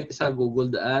Google Meet sa Google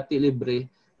libre.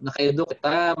 Naka-edu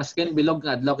kita maskin bilog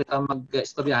nga adlaw kita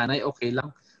mag-istoryahanay okay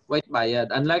lang white bayad.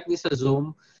 Unlike di sa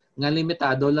Zoom nga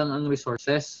limitado lang ang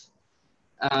resources.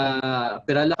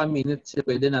 Pirala ka minutes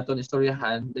pwede naton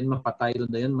istoryahan then mapatay doon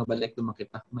dayon mabalik do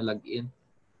makita malagin.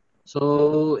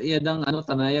 So, iyadang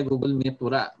tanaya Google Meet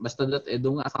tura. Basta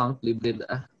 .edu nga account libre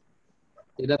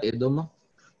 .edu mo.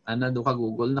 Do ka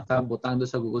Google nakabutang do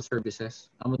sa Google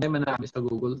services. Amo tay manami sa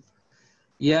Google.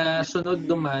 Sunod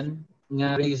duman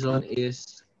nga reason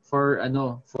is for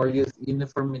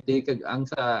uniformity kag ang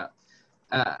sa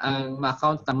ang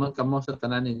ma-account tamon kamo sa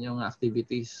tanan ninyo nga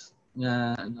activities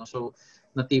nga so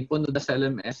natipon na sa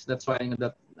LMS, that's why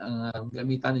nga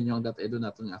gamitan ninyo ang .edu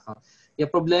nato nga account.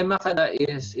 Yung problema kada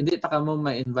is hindi ta kamo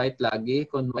ma-invite lagi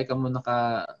kung may kamo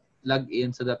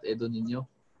naka-login sa .edu ninyo.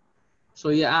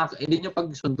 So hindi nyo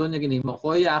pagsundo niya ginimo.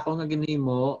 Kuya ako nga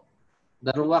ginimo,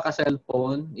 dalawa ka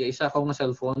cellphone, isa ko nga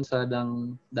cellphone sa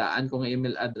daan ko nga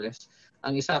email address.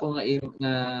 Ang isa ko nga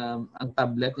ang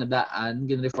tablet nga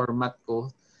daan gin-reformat ko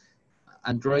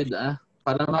Android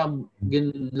para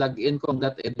mag-login ko ang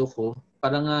 .edu ko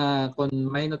para nga kung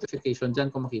may notification diyan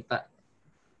ko makita.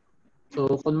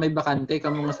 So kung may bakante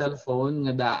ka mga cellphone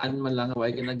nga daan man lang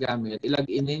way ginagamit,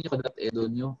 i-login niyo ko .edu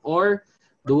nyo or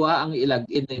duwa ang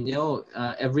i-login ninyo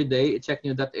every day, i-check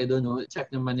nyo .edu no, i-check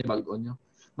nyo man yung bago nyo.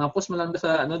 Mapos mo lang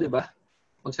sa di ba?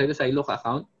 Mag-silo ka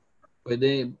account.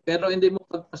 Pwede, pero hindi mo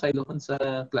pagpasailohan sa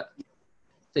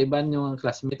iban yung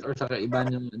classmate or sa iban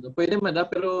yung pwede man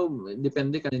pero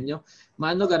depende kaninyo.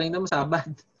 Maano garing na masabad.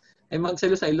 Ay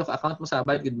mag-silo ka account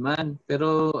masabad gid man.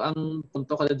 Pero ang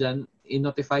punto ko diyan,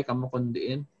 i-notify ka mo kun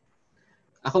diin.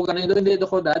 Ako garing hindi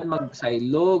ko daan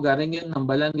mag-silo, garing yun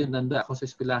nambalan yun nanda ako sa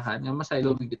eskwelahan, nga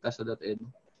masilo kita sa .edu.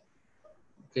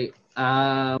 Okay.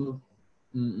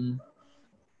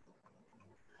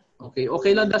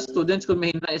 Okay lang da students kung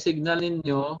mahina i-signal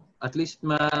ninyo, at least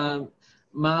man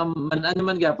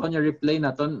gyapon yung replay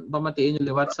naton, pamatiin yung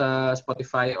liwat sa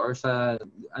Spotify or sa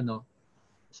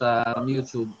sa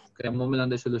YouTube. Kaya mo lang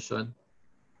da solusyon.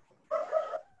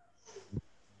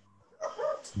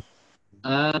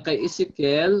 Kay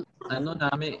Ezekiel,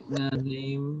 nami nga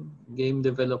name game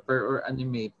developer or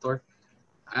animator.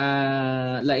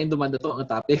 Lain dumanda to ang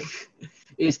topic.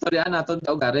 Istoryahan naton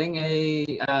daw garing ay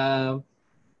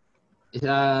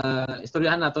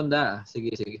istoryahan naton da.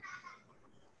 Sige.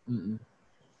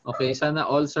 Okay, sana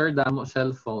all sir damo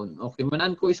cellphone. Okay,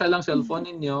 manan ko isa lang cellphone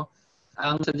ninyo.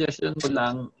 Ang suggestion ko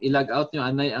lang, i-log out nyo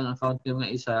anay ang account nyo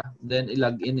nga isa, then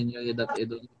i-log in ninyo yung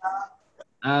 .edu.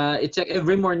 I-check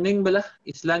every morning bala.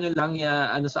 Isla nyo lang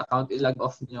sa account, i-log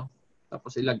off nyo.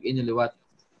 Tapos i-log in yung liwat.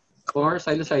 Or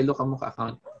silo-silo ka mo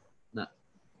ka-account na.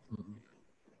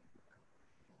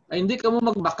 Ay, hindi ka mo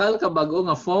magbakal ka bago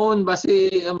nga phone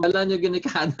basi ang bala nyo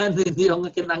ginikanan hindi yung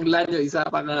kinanglan nyo isa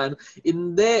pa nga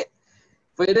hindi.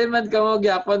 Pwede man ka mo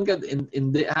gyapon ka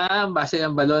hindi basi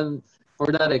ang balon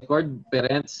for the record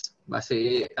parents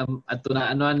basi ato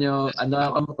na nyo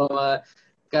mo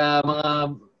ka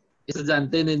mga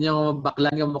estudyante ninyo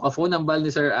baklan ka mo ka phone ang bal ni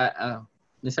Sir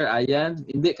Ayan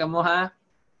hindi ka mo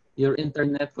your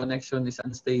internet connection is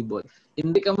unstable.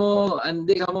 Hindi ka mo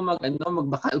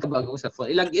magbakal ka bago sa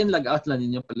phone. I-log in, log out lang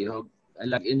ninyo palihog.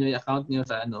 I-log in yung account niyo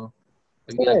sa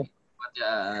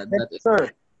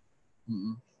Sir.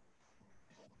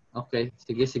 Okay,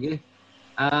 sige.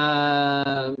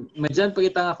 Medyan pa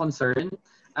kita nga concern.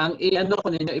 Ang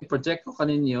i-project ko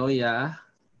kaninyo,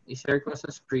 i-share ko sa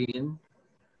screen.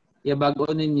 Bago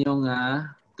ninyo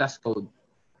nga class code.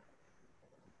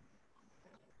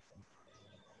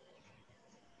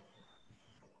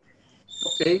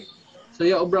 Okay. So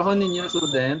obrahon ninyo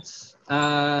students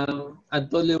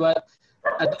adto liwat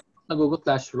at nagugot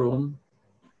classroom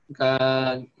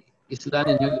kag isla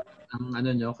ninyo ang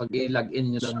nyo kag i-login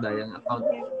niyo lang dayang account.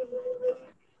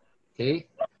 Okay?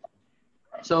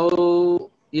 So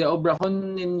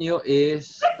obrahon ninyo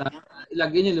is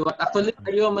ilagay niyo liwat. Actually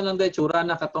pareho man lang day tsura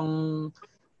na katong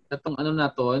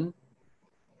naton.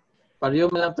 Pareho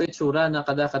man lang to itsura na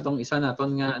kada katong isa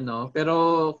naton nga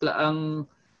pero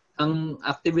ang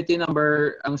activity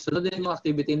number, ang sunod din yung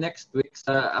activity next week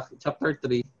sa chapter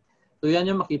 3. So yan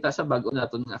yung makita sa bago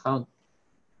naton ng account.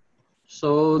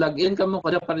 So login ka mo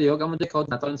kada pareho, kamo account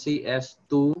naton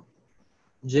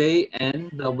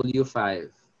CS2JNW5.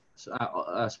 So,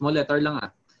 small letter lang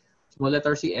Small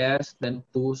letter CS, then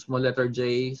 2, small letter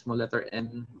J, small letter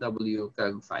NW,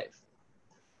 kag 5.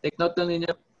 Take note lang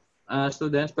ninyo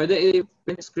students, pwede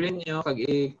i-print screen nyo kag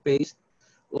i-paste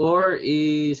or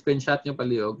i-screenshot nyo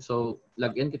palihog. So,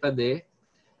 login kita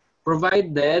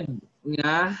provided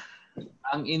nga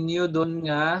ang inyo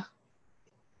doon nga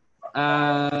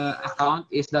account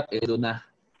is .edu na.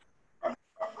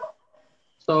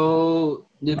 So,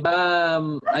 di ba,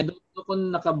 I don't know kung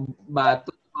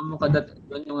nakabato mo ka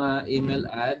doon yung email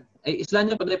ad. Ay, isla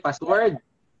nyo pa password.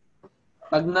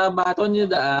 Pag nabato nyo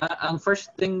ang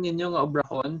first thing ninyo nga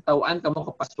obrahon, tawaan ka mo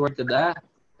ka password ka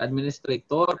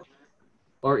administrator.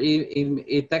 Or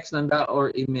i-text nanda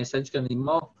or i-message ka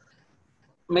nimo.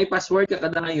 May password ka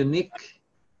kada nga unique.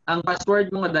 Ang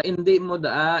password mo nga hindi mo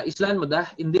islan mo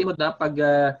hindi mo pag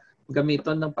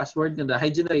gamiton ng password nga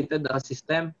high generated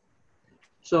system.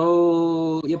 So,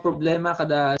 yung problema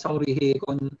kada sa urihi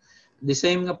kung the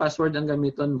same nga password ang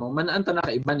gamiton mo, manaan ta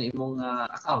nakaiba ni imong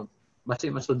account.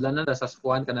 Basi masudlan na sa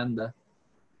skuan kananda.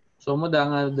 So mo da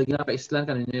nga daghan pa islan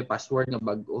kaninyo yung password nga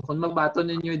bag-o. Kung magbaton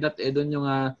ninyo .edu nyo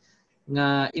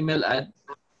nga email ad,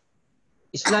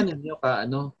 islan ninyo ka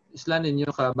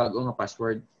bag-o nga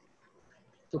password.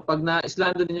 So pag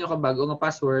na-islan ninyo ka bag-o nga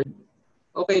password,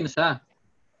 okay na siya.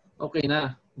 Okay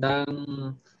na.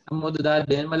 Ang modo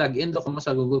din malagin do ko mo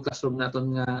sa Google Classroom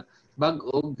naton nga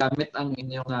bag-o gamit ang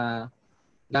inyong nga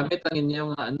dang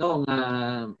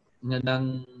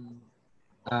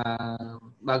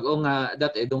bag-o nga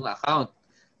 .edu nga account.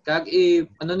 Kag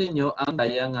ano ninyo ang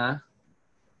daya nga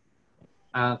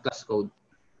class code.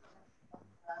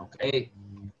 Okay.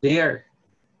 Clear.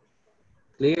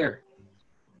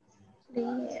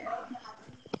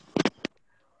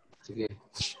 Sige.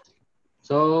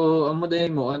 So, amo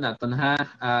din mo naton ha.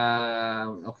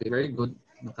 Okay, very good.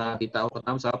 Nakakita ako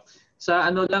thumbs up. Sa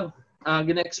ano lang,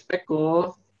 gina-expect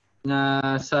ko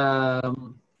nga sa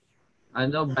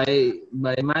by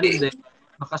Monday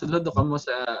makasulod ka mo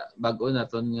sa bag-o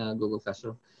naton nga Google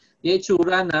Classroom. Yung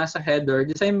itsura na sa header,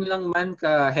 the same lang man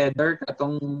ka header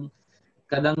katong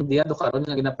kadang diya do karon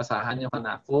nga ginapasahan yung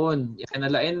kanakon.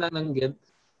 Ikinalain lang ng gid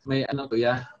may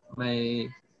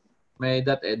may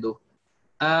 .edu.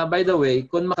 By the way,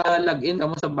 kung maka-login ka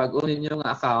mo sa bag-o ninyo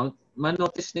nga account,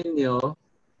 man-notice ninyo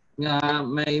nga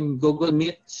may Google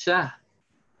Meet siya.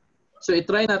 So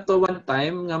i-try na to one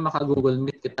time nga maka-Google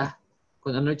Meet kita.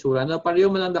 Kung ano itsura.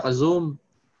 Pareho man lang ka-Zoom.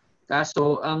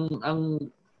 Kaso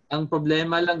ang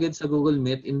problema lang gid sa Google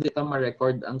Meet, hindi ka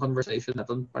ma-record ang conversation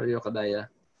naton pareho kadaya.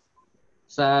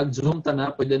 Sa Zoom ta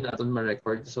na pwede naton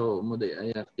ma-record. So mo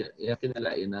ay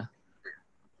kinalain na.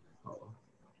 Oo.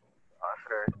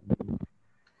 Sir.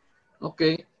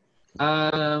 Okay.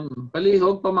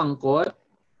 Palihog pamangkot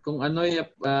kung ano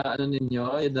ano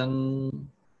ninyo, idang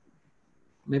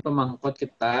may pamangkot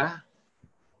kita.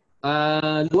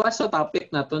 Luwas sa topic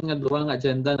naton nga duwang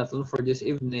agenda naton for this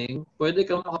evening. Pwede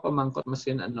ka makapamangkot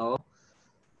masin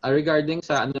regarding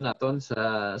sa ano naton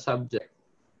sa subject.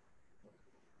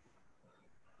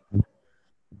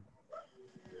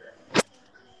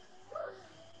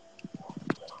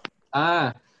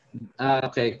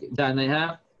 Okay. Diyan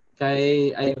ha. Kay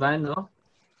Ivan, no?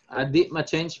 Di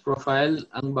ma-change profile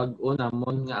ang bag-o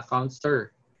namon nga account,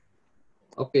 sir.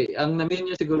 Okay, ang namin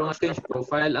niyo siguro nga change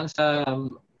profile ang sa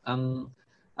ang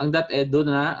 .edu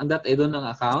ng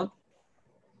account.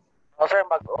 Sir,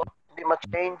 bag-o, hindi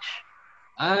ma-change.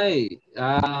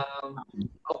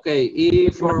 Okay,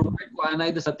 i-forward ko anay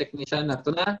sa technician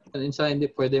nato na. Kanina hindi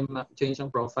pwede ma-change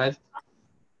ang profile.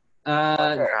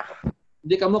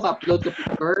 Hindi ka mo ka-upload ka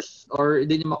pictures or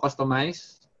hindi niyo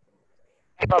ma-customize?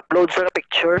 I-upload sir na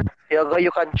picture.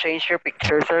 You can change your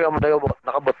picture, sir. Amo daw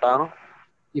nakabutang.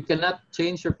 You cannot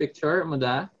change your picture, mo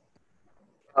da?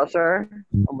 Sir.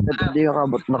 Amo daw hindi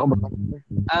nakabutang.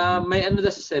 May ano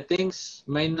da sa settings,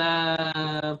 may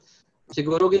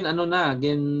siguro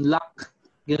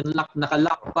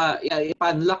naka-lock pa.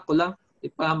 Ipa-unlock ko lang.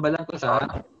 Ipahambalan ko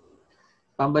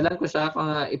siya kung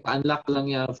ipa-unlock lang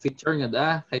yung feature nga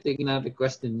da. Kahit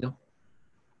gina-request ninyo.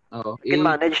 You can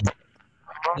manage.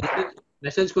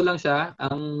 Message ko lang siya,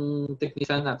 ang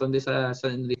technician natin sa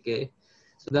Enrique,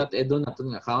 sa .edu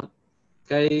natin ng account.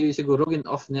 Kay siguro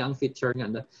gin-off niya ang feature nga.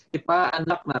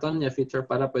 Ipa-unlock natin niya feature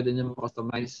para pwede niya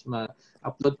ma-customize,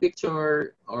 ma-upload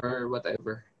picture or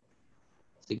whatever.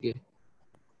 Sige.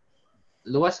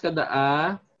 Luwas ka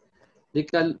di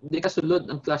ka sulod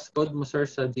ang class code mo, sir,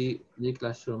 sa G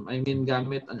Classroom. I mean,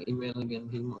 gamit ang email na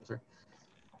ganhin mo, sir.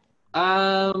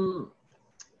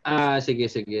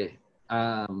 Sige.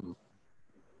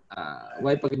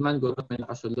 Why pagman gurot may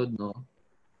nakasulod, no?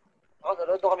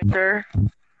 Sulod kami, sir.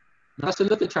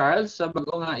 Nakasulod ni Charles sa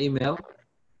bago nga email?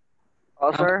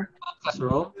 Sir.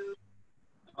 Classroom?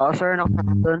 Sir,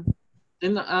 nakasulod.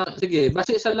 Sige,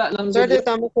 base sa lang. Sir, di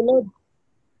tama sulod.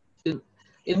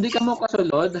 Hindi ka mo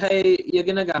kasulod, hay yung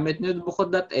ginagamit nyo,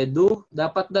 bukod .edu.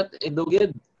 Dapat .edu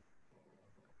gid.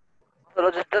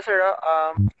 Sulod dito, sir.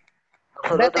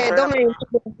 .edu may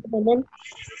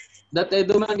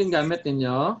 .edu man ang ginagamit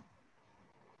ninyo?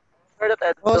 Sir,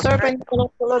 .edu. sir, pwede ko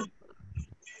lang sulod.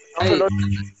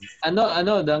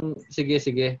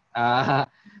 Sige.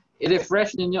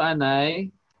 I-refresh ninyo anay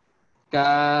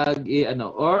kag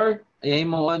or ayay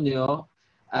mo nyo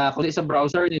kung sa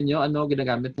browser ninyo,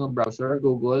 ginagamit ng browser,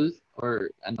 Google or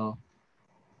ano?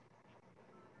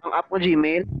 Ang app mo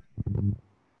Gmail?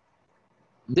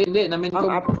 Hindi namin ko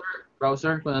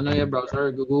browser kung ano yung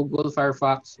browser, Google,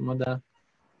 Firefox mo da.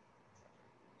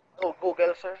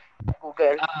 Google, sir.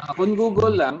 Google. Kung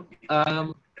Google lang,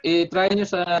 i-try nyo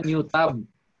sa new tab.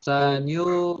 Sa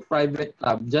new private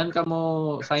tab. Diyan ka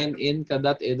mo sign in ka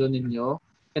 .edu ninyo.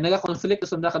 Kaya nag-conflict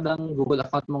sa kadang Google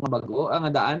account mo nga bago. Ang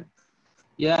adaan.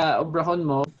 Obrahon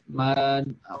mo.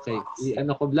 Okay.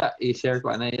 I-ano ko bla. I-share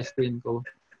ko. Anay screen ko.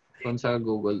 Kung sa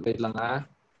Google. Wait lang ha.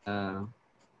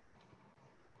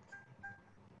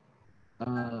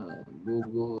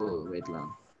 Google. Wait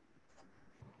lang.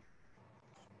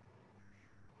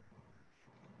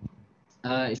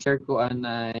 I-share ko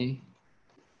anay.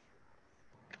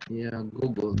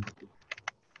 Google.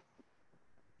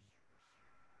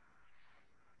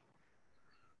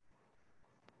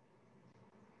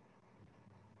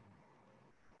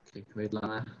 Okay, wait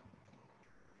lang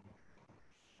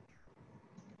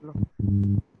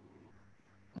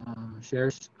share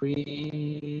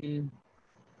screen.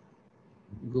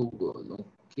 Google.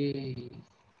 Okay.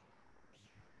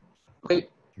 Okay.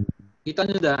 Kita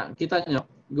nyo.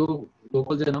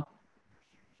 Google dyan, no?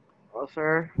 Oh,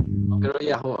 sir. Pero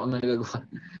ako ang nagagawa.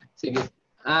 Sige.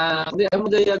 Hindi, mo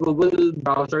dyan Google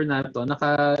browser na to.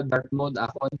 Naka-dark mode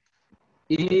ako.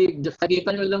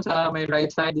 Nakikita nyo lang sa may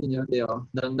right side niyo,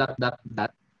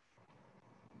 dot.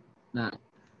 Na.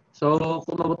 So,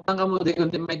 kung mabutang ka mo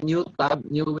din, may new tab,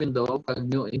 new window, pag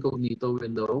new incognito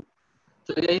window.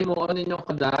 So, mo ninyo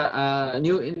kada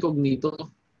new incognito.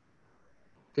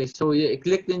 Okay, so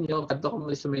i-click ninyo, kadto ko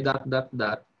mo sa may dot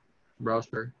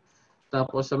browser.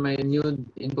 Tapos sa may new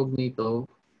incognito.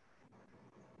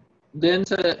 Then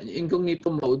sa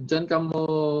incognito mode, dyan ka mo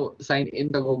sign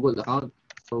in ka Google account.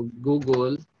 So,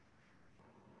 Google.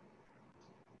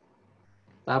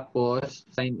 Tapos,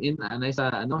 sign in. Anay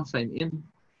sa sign in.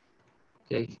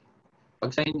 Okay.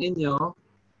 Pag sign in nyo,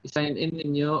 i-sign in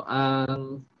ninyo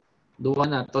ang duwa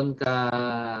naton ka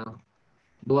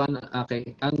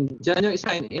okay. Ang dyan nyo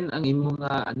i-sign in ang imong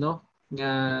nga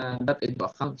 .edu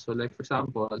account. So, like for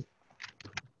example,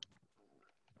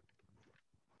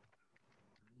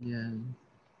 yan.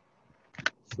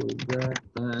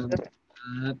 Sugatan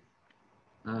at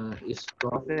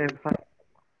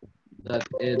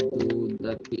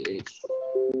ISCOF.edu.ph.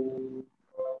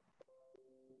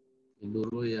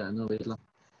 Iduro yan. Wait lang.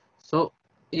 So,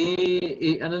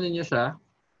 ano ninyo siya?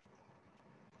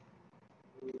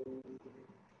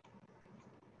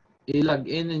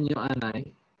 I-login ninyo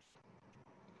anay.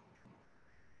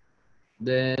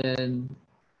 Then,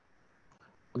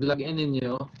 pag-login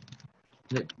ninyo,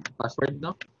 password,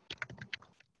 no?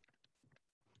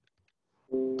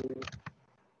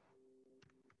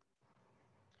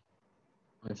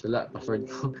 Ay, sala, password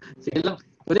ko. Sige lang.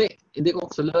 Hindi ko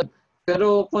sulod.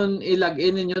 Pero kung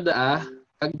i-login ninyo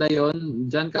kag dayon,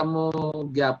 dyan ka mo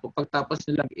gyapo. Pagtapos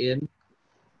nyo login,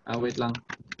 wait lang.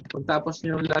 Pagtapos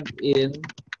nyo login,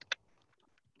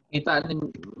 kita ninyo,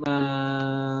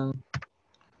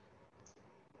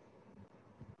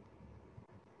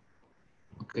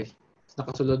 okay.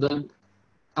 Nakasulod doon.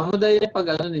 Amo dahil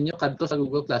pag ninyo, kadto sa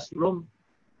Google Classroom.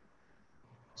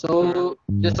 So,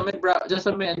 just sa may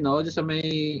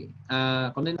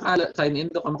kung naka-sign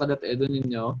in do ka maka.edu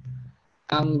ninyo,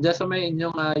 ang just sa may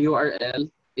inyong URL,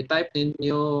 i-type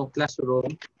ninyo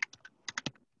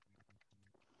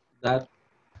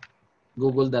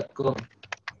classroom.google.com.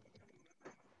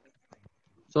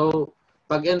 So,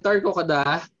 pag enter ko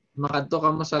makadto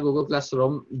ka mo sa Google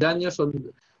Classroom, dyan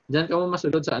ka mo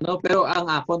masulod sa pero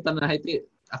ang akon tanahay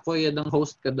ako yan ang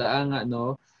host ang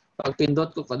pag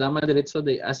pindot ko kada madiretso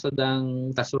day asa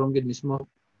dang classroom gid mismo.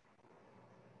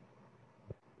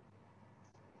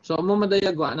 So mo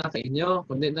madayagwa na kay inyo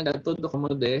kundi nagadto ko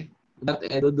mo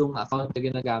 .edu dong account na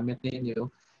ginagamit ninyo.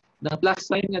 Na plus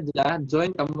sign nga dila, join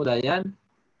ka mo dayan.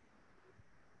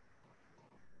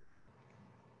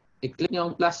 I-click niyo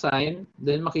ang plus sign,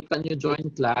 then makita niyo join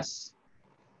class.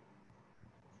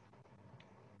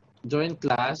 Join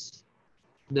class.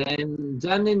 Then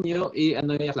dyan ninyo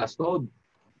i-ano yung class code.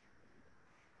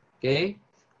 Okay?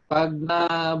 Pag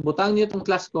nabutang niyo itong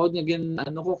class code,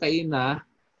 ko kaina,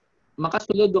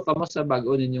 makasulod do ka mo sa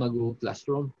bago ninyo Google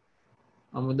Classroom.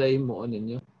 Amuday mo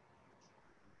ninyo.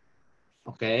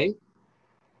 Okay?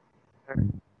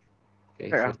 Okay.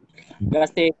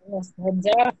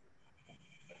 So,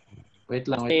 wait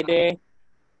lang.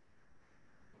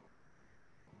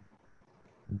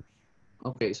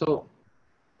 Okay, so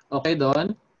okay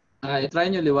doon. I-try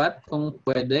nyo liwat kung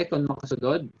pwede, kung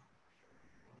makasulod.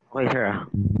 Okay, sir.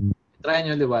 Try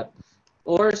nyo liwat.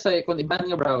 Or kung iba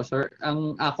nga browser,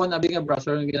 ang ako nabi nga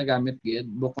browser ang ginagamit gid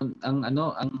bukod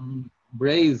ang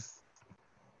Brave.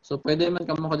 So pwede man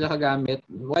kamo kadya kagamit.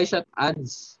 Why shot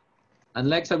ads?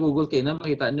 Unlike sa Google kay na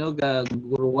makita nyo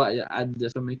guruwa ya ad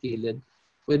sa may kilid.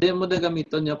 Pwede mo da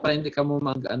gamiton nyo para hindi ka mo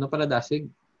para dasig.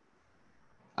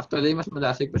 Actually, mas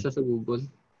madasig pa siya sa Google.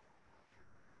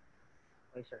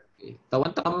 Okay, sir. Okay.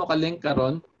 Tawan mo ka-link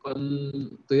karon kung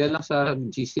tuya lang sa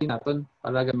GC naton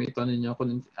para gamiton ninyo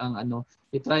kung ang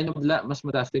i-try nyo mas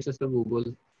madasig siya sa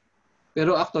Google.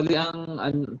 Pero actually ang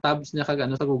tabs niya kag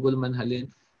sa Google manhalin.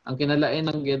 Ang kinalain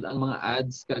ng gid ang mga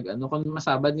ads kag kung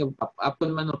masabad nga pop up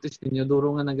kun man notice ninyo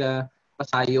duro nga naga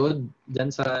pasayod diyan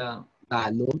sa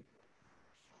talo.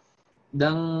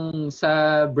 Dang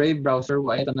sa Brave browser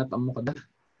wa ita natamo kada.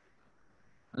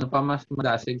 Ano pa mas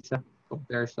madasig siya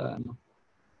compare sa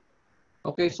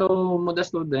Okay, so mga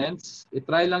students,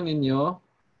 i-try lang ninyo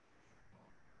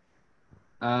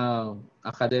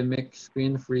academic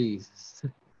screen freeze.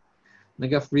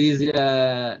 Naga-freeze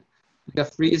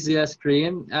ya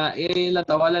screen.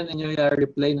 Ilatawalan ninyo yung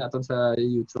replay natin sa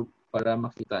YouTube para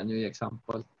makita nyo yung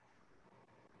example.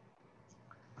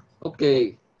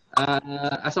 Okay.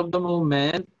 As of the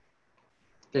moment,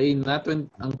 kay natin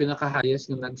ang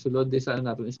pinaka-highest na nagsulod sa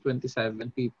natin is 27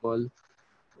 people.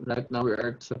 Right now we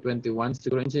are sa 21.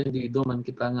 Siguro hindi man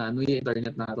kita nga yung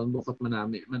internet natin bukod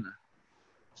manami man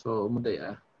So muday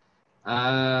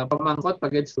pamangkot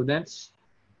pagid students.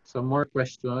 Some more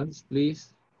questions,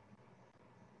 please.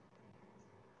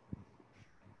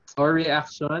 Or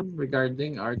reaction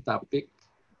regarding our topic.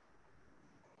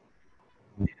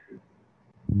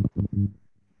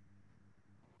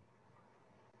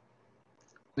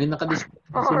 May naka-display.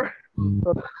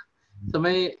 So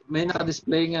may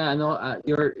naka-display nga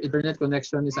your internet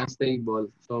connection is unstable.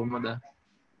 So moda.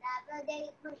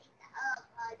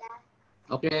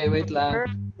 Okay, wait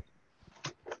lang.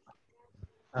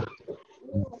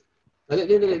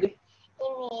 Dali.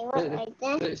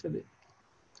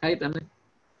 Hi, Tanay.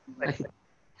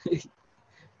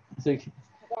 Sige.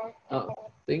 Oh,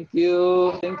 thank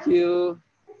you.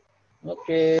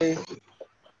 Okay.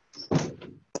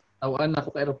 Tawan ako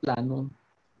sa aeroplano.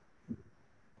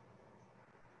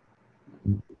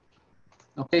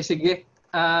 Okay, sige.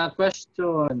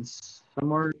 Questions. Some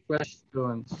more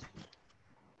questions.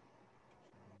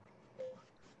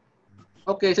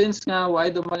 Okay, since nga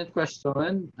wide open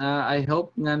question, I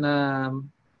hope nga na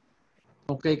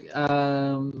okay,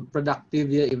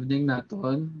 productive yung evening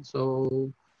naton. So,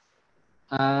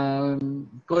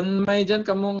 kung may dyan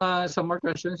ka mong some more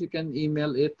questions, you can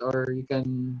email it or you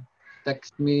can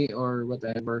text me or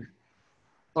whatever.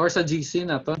 Or sa GC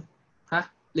naton. Ha?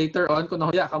 Later on, kung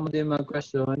nahuya ka mo din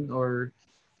mag-question or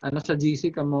sa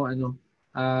GC ka mo,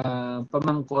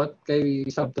 pamangkot, kay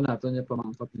sabto naton yung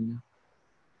pamangkot ninyo.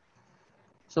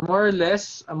 So more or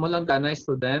less, amo lang ganay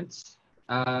students.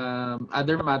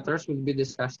 Other matters will be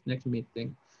discussed next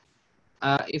meeting.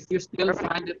 If you still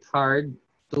find it hard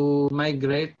to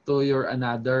migrate to your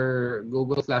another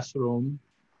Google Classroom,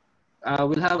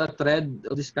 we'll have a thread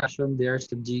of discussion there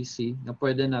sa GC na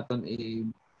pwede natin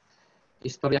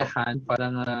istoryahan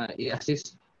para nga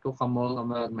i-assist ko kamo nga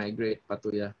mag-migrate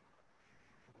patuya.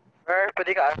 Sir,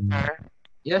 pwede ka answer.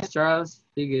 Yes, Charles.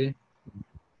 Sige.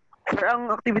 Sir,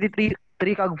 ang activity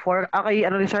 3 kag 4, kay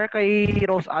sir, kay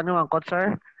Rose angkot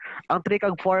sir. Ang 3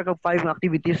 kag 4 kag 5 nga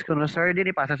activities ko sir, dili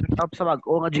pa sa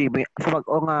bag-o nga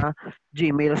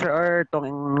Gmail sir or tong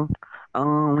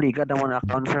ang liga na mo na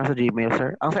account sir sa Gmail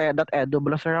sir. Ang sa .edu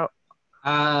bala sir.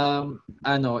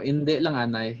 Hindi lang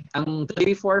anay. Ang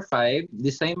 3, 4, 5,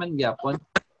 design man gyapon.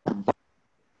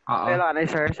 Oo. Tuyo lang anay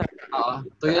sir. Oo.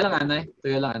 Tuyo lang anay.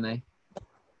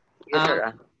 Yes sir.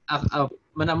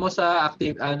 Manamo sa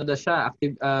active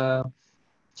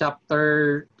chapter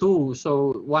 2.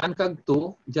 So 1 kag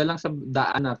 2 diyan lang sa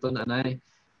daan naton anay.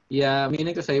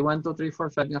 Meaning to say 1 2 3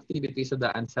 4 5 nga activity sa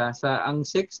daan siya. Sa ang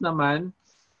 6 naman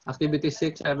activity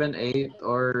 6 7 8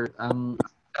 or ang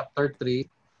chapter 3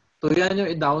 tuyan nyo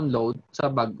i-download sa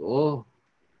bag-o.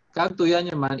 Kag tuyan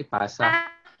nyo man ipasa.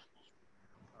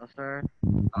 Sir.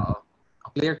 Oo.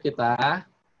 Clear kita?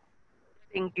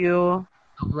 Thank you.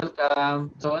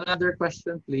 Welcome. So another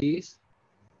question please.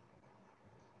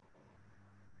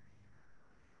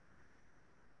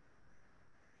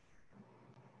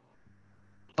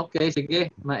 Okay,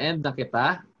 sige. Ma-end na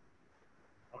kita.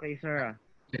 Okay, sir.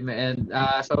 Okay, ma-end.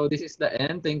 So this is the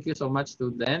end. Thank you so much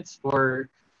students for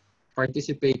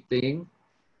participating.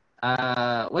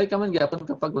 Why ka man gyapon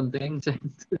kapag unting.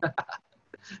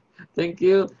 Thank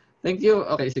you.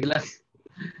 Okay, sige lang.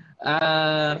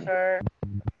 Sir.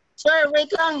 Sir, wait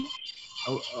lang.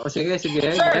 Sige.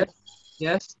 Sir.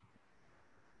 Yes.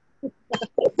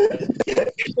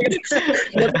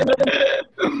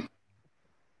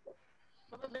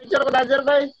 Picture ko na, sir,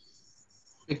 boy.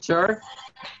 Picture?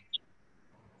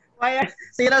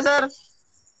 Sige na, sir.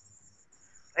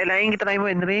 Ay, laing kita na mo,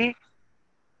 Henry.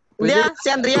 Hindi, si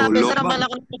Andrea. Sir, ang bala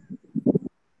ko.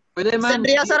 Pwede Si man.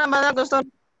 Andrea, sir, ang bala gusto.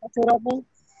 Abno mo,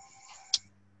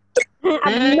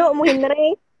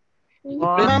 Henry.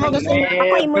 Wow.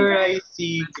 Whenever I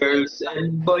see girls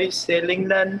and boys selling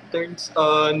lanterns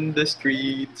on the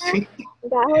streets,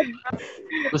 Gahod.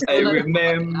 Gusto I na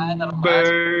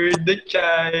remember the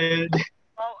child.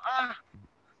 Wow,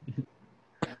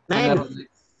 Neng,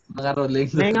 mga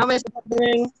rolling. Neng, kami sa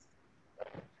Neng.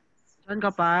 Saan ka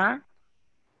pa?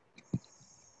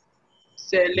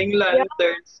 Selling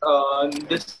lanterns on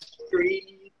the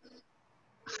street.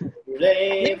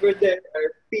 Whenever there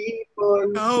are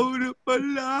people. na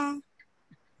pala.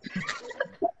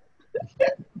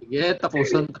 Sige,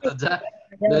 tapusan ka dyan.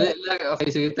 Dali lang. Okay,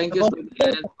 sige. Thank you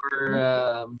student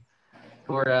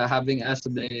for having us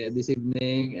today, this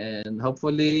evening, and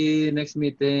hopefully next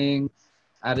meeting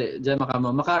dyan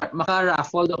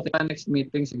maka-raffle daw kaya next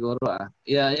meeting siguro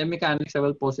Yeah, yung mechanics I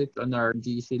will post it on our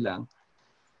GC lang.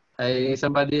 Ay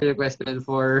somebody requested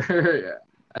for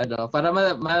para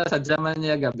masadya man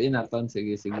niya gabi naton.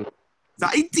 Sige.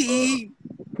 Exciting!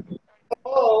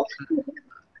 Oh.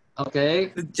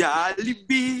 Okay.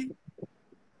 Jollibee!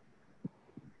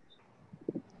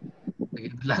 Sige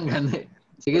lang gani.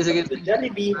 Sige. The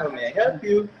Jollibee, how may I help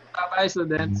you? Bye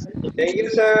students. Thank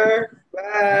you, sir.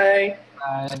 Bye.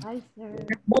 Bye. Hi, sir.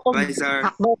 Bye, sir.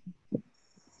 Hakbot.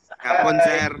 Yapon,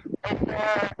 sir.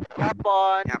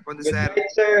 Hapon. Yapon, Good sir. night,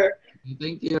 sir.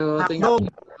 Thank you. Thank you.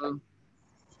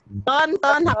 Ton,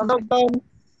 hakdog, ton.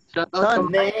 Shout out to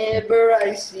Whenever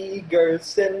I see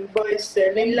girls and boys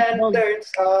selling lanterns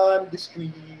on the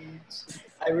streets,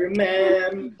 I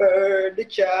remember the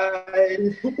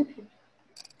child.